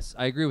guy. Yes,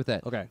 I agree with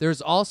that. Okay.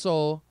 There's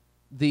also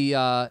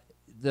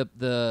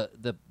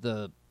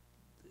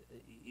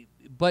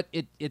but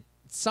it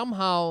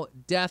somehow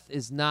death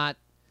is not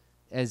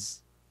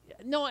as.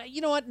 No,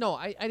 you know what? No,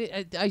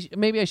 I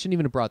maybe I shouldn't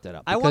even have brought that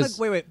up. I want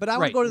to wait, but I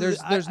want to go to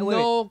there's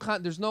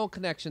no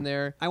connection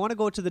there. I want to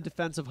go to the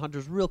defense of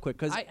hunters real quick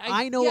because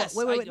I know. yes,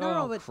 wait,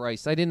 oh, but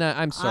Christ, I did not.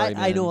 I'm sorry,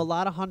 man. I know a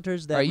lot of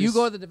hunters that. All right, you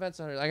go to the defense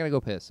of hunters. I gotta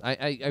go piss.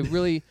 I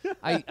really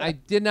I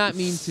did not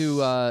mean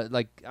to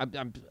I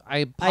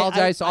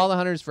apologize to all the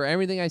hunters for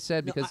everything I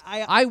said because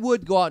I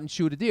would go out and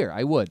shoot a deer.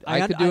 I would.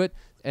 I could do it.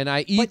 And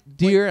I eat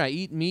deer, I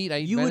eat meat, I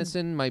eat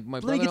venison. My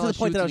let brother me get to the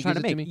point that I was trying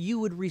to make. You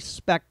would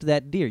respect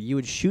that deer. You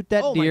would shoot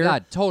that deer. Oh my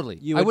God, totally.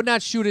 I would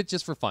not shoot it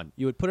just for fun.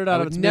 You would put it out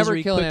of its never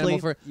misery kill quickly. an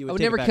animal I would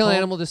take never it back kill an home.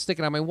 animal just stick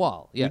it on my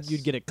wall. Yes.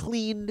 You'd get it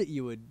cleaned.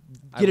 You would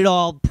get it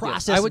all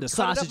processed I would into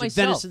cut it up sausage and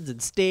myself. venisons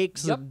and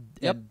steaks.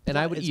 Yep, and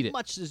I would eat it as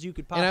much as you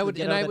could and possibly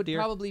get out I of would that deer.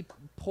 probably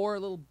pour a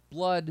little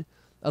blood,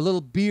 a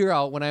little beer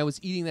out when I was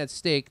eating that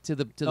steak to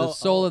the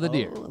soul of the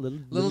deer.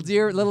 Little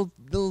deer, little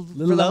for the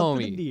love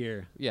for homie. the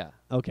deer. Yeah.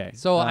 Okay.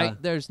 So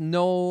there's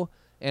no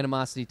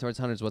animosity towards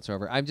hunters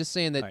whatsoever. I'm just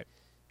saying that. Right.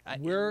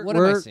 What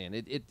am I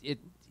saying?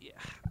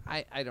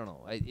 I don't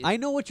know. I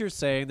know what you're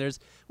saying. There's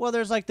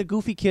like the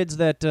goofy kids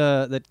that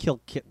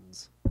kill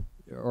kittens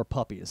or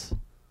puppies,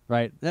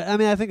 right? I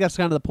mean, I think that's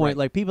kind of the point.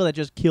 Right. Like people that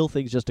just kill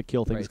things just to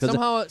kill things. Right.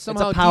 Somehow it's a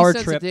power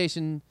trip.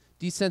 Desensitization.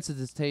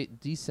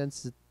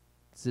 Desensitization.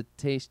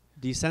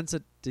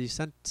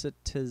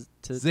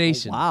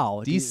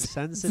 Wow.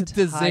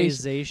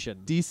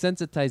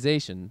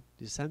 Desensitization.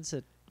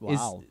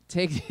 Wow.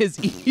 Is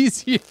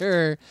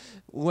easier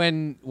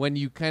when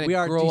you kind of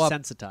grow up.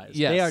 Desensitized.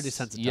 Yes, They are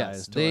desensitized.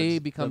 Yes, they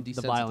become the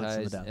violence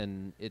and the desensitized, death.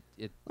 and it.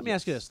 Let me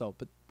ask you this though,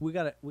 but we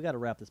gotta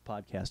wrap this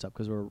podcast up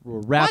because we're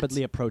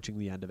rapidly approaching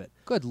the end of it.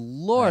 Good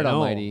Lord I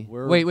know. Almighty!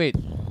 We're- Wait.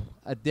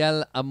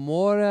 Del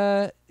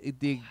amor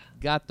de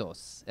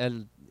gatos,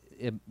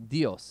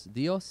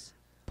 Dios.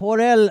 Por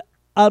el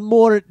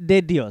amor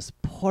de Dios.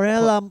 Por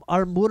el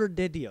amor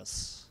de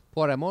Dios.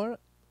 Por amor.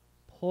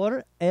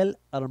 Por el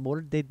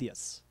amor de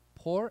Dios.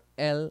 Por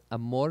el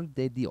amor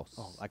de Dios.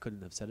 Oh, I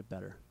couldn't have said it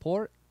better.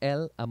 Por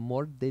el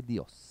amor de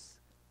Dios.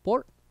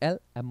 Por el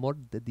amor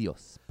de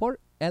Dios. Por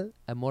el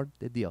amor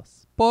de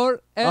Dios.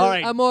 Por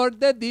el amor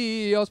de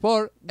Dios.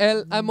 Por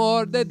el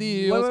amor de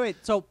Dios. Wait.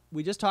 So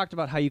we just talked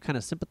about how you kind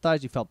of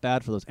sympathized. You felt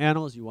bad for those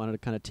animals. You wanted to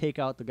kind of take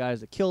out the guys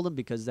that killed them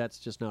because that's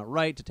just not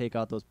right to take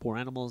out those poor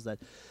animals that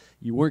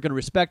you weren't going to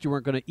respect, you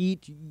weren't going to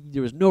eat.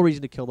 There was no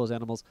reason to kill those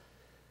animals.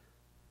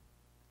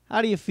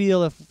 How do you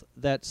feel if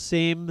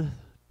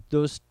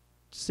those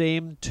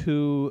same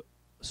two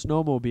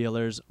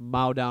snowmobilers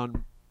mow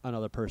down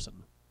another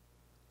person?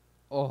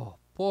 Oh,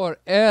 por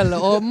el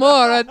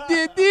amor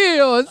de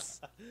Dios.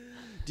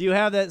 Do you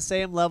have that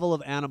same level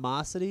of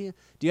animosity?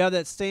 Do you have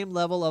that same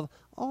level of,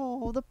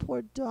 oh, the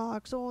poor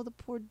ducks, oh, the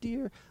poor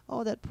deer,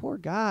 oh, that poor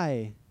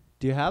guy?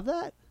 Do you have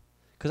that?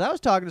 Because I was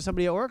talking to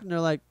somebody at work, and they're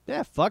like,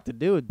 yeah, fuck the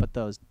dude, but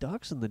those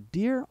ducks and the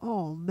deer,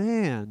 oh,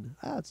 man,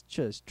 that's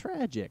just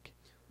tragic.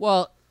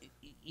 Well,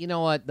 you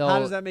know what, though? How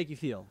does that make you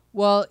feel?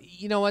 Well,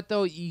 you know what,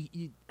 though?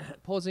 You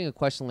posing a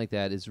question like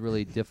that is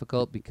really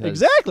difficult because...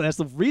 Exactly. That's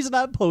the reason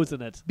I'm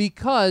posing it.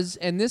 Because,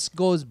 and this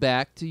goes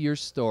back to your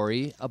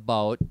story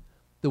about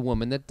the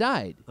woman that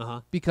died. Uh-huh.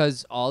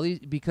 Because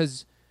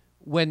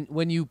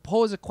when you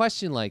pose a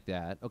question like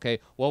that, okay,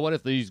 well, what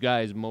if these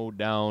guys mowed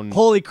down...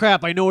 Holy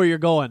crap, I know where you're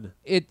going.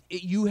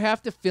 You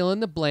have to fill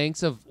in the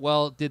blanks of,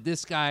 well, did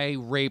this guy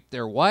rape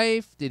their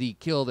wife? Did he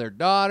kill their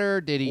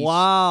daughter? Did he...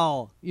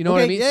 Wow. You know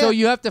what I mean? Yeah. So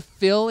you have to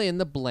fill in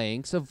the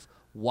blanks of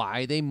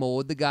why they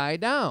mowed the guy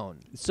down.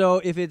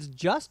 So if it's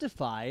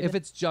justified... If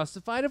it's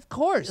justified, of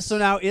course. So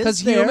now is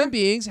Because there... human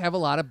beings have a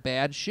lot of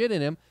bad shit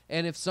in him,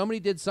 and if somebody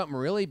did something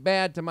really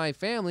bad to my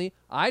family,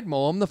 I'd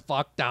mow them the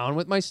fuck down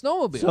with my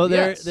snowmobile. So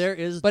yes. there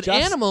is... But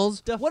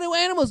animals, what do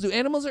animals do?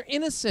 Animals are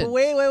innocent. But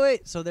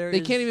wait. So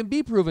they can't even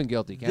be proven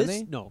guilty, can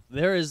they? No.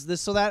 There is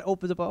this... So that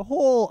opens up a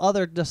whole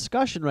other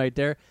discussion right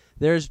there.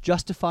 There's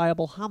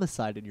justifiable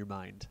homicide in your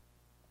mind.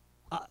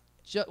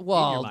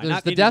 well, mind, there's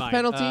not the in your death mind.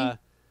 penalty.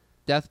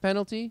 Death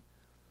penalty.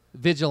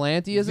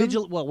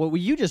 Vigilantism. Well, what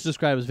you just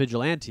described as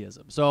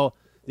vigilantism. So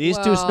these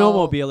two Well-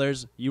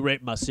 snowmobilers, you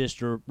raped my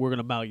sister, we're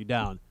gonna mow you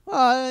down.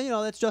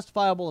 That's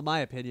justifiable in my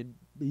opinion.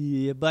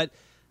 Yeah, but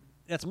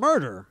that's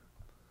murder.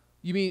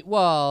 You mean,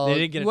 well, They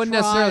didn't get you a wouldn't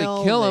trial,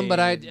 necessarily kill him, but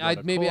they I'd didn't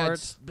go to maybe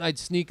court. I'd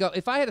sneak up.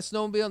 If I had a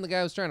snowmobile and the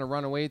guy was trying to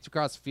run away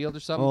across the field or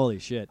something, Holy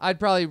shit! I'd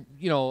probably,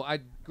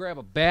 I'd grab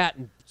a bat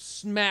and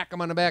smack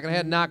him on the back of the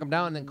head, knock him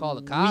down, and then call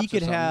the cops. we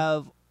could or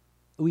something.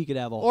 we could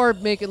have a Or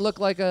make it look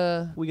like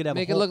a. We could have a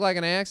make it whole- look like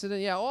an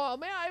accident. Yeah. Oh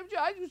man,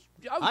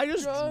 I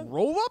just drunk.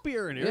 drove up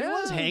here and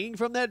everyone's Yeah. hanging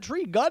from that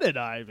tree, gutted.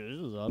 I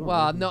don't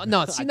Well, know.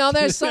 no. See, now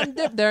there's something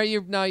different there.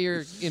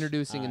 You're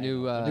introducing a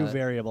new new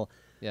variable.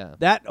 Yeah.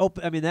 That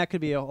that could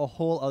be a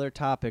whole other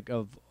topic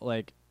of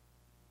like,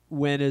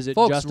 when is it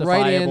Folks,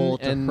 write in justifiable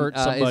to and hurt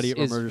somebody or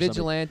is murder somebody?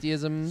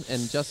 vigilantism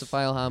and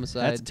justifiable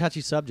homicide. That's a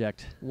touchy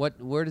subject. Where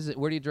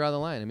do you draw the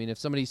line? I mean, if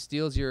somebody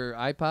steals your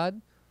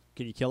iPod,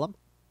 Can you kill them?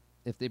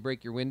 if they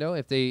break your window,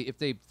 if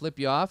they flip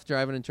you off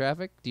driving in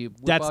traffic, do you whip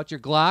That's out your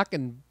Glock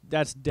and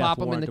That's pop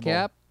them in the death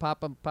cap,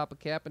 pop a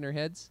cap in their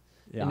heads,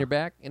 Yeah. in their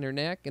back, in their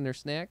neck, in their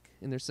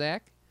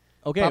sack?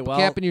 Okay, Pop well,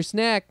 a cap in your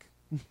snack.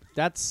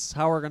 that's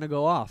how we're gonna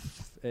go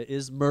off.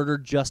 Is murder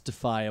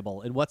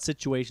justifiable? In what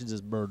situations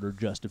is murder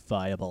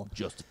justifiable?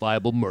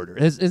 Justifiable murder.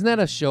 Isn't that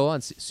a show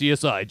on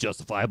CSI?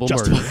 Justifiable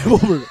murder.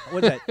 Justifiable murder.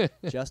 What's that?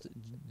 Just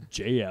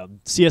JM.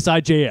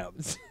 CSI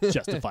JM.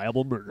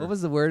 Justifiable murder. What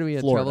was the word we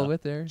had Florida. trouble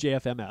with there?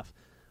 JFMF.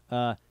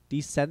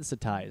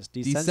 Desensitized.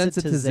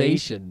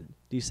 Desensitization.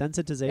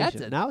 Desensitization.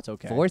 That's Now it's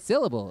okay. 4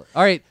 syllable.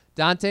 All right,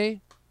 Dante,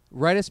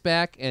 write us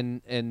back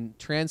and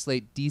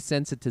translate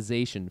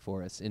desensitization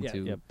for us Yeah,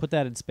 into yeah. Put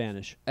that in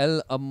Spanish. I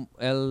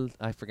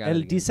forgot it El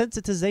again.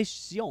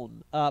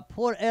 desensitización.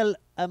 Por el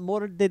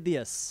amor de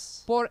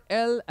Dios. Por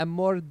el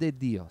amor de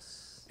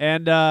Dios.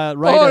 And Por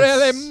write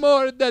el us.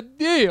 amor de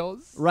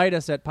Dios. Write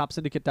us at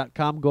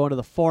popsyndicate.com. Go into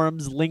the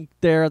forums, link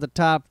there at the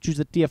top. Choose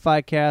the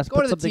TFI cast. Go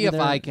put to the something in there.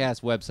 TFI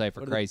Cast website, for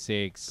Go to the- Christ's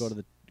sakes.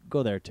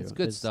 Go there too. It's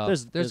good stuff.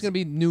 There's There's going to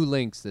be new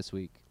links this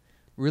week.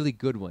 Really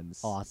good ones.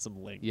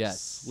 awesome links.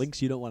 Yes. links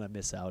you don't want to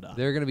miss out on.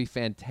 They're going to be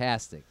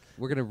fantastic.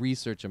 We're going to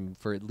research them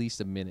for at least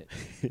a minute.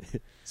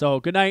 So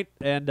good night,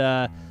 and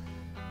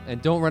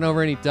And don't run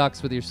over any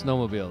ducks with your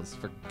snowmobiles.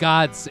 For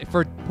God's sake.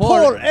 For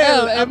Por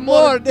el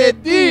amor de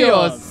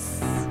Dios.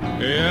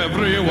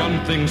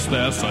 Everyone thinks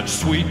they're such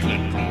sweet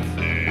little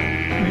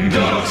things.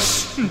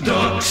 Ducks,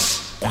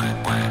 ducks.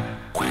 Quack, quack,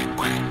 quack,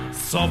 quack.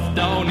 Soft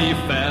downy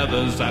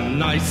feathers and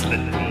nice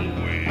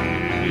little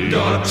wings.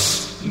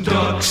 Ducks,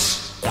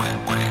 ducks.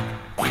 Quack, quack,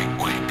 quack,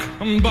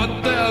 quack.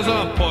 But there's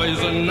a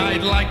poison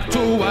I'd like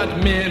to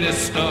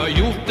administer.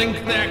 You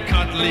think they're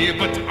cuddly,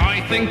 but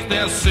I think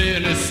they're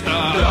sinister.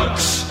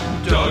 Ducks,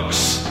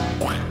 ducks.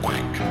 Quack,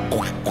 quack,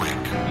 quack,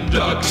 quack.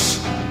 Ducks,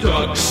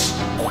 ducks.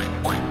 Quack,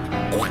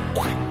 quack, quack,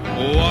 quack.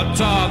 What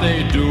are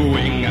they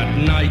doing at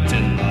night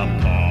in the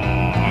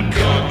park?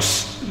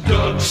 Ducks,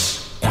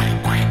 ducks.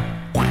 Quack, quack,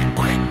 quack,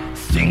 quack.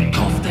 Think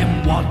of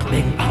them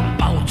waddling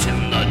about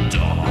in the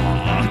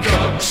dark.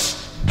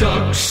 Ducks,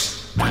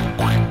 ducks. Quack,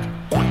 quack,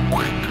 quack,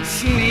 quack.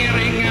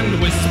 Sneering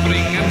and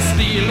whispering and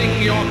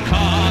stealing your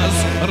cars.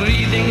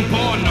 Reading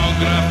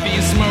pornography,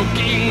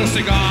 smoking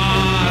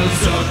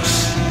cigars.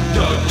 Ducks,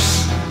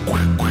 ducks.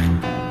 Quack,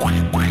 quack,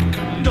 quack,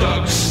 quack.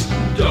 Ducks,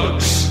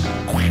 ducks.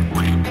 Quack,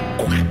 quack,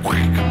 quack,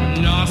 quack.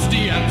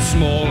 Nasty and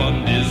small,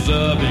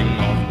 undeserving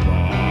of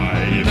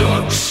pride.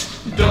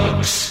 Ducks,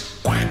 ducks.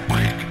 Quack,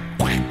 quack,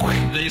 quack,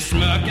 quack. They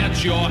smirk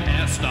at your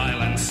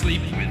hairstyle and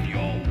sleep with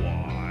your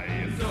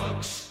wife.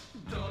 Ducks,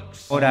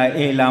 ducks. Por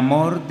el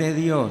amor de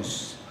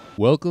Dios.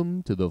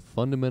 Welcome to the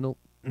fundamental.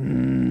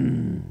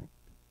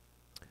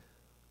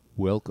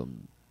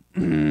 Welcome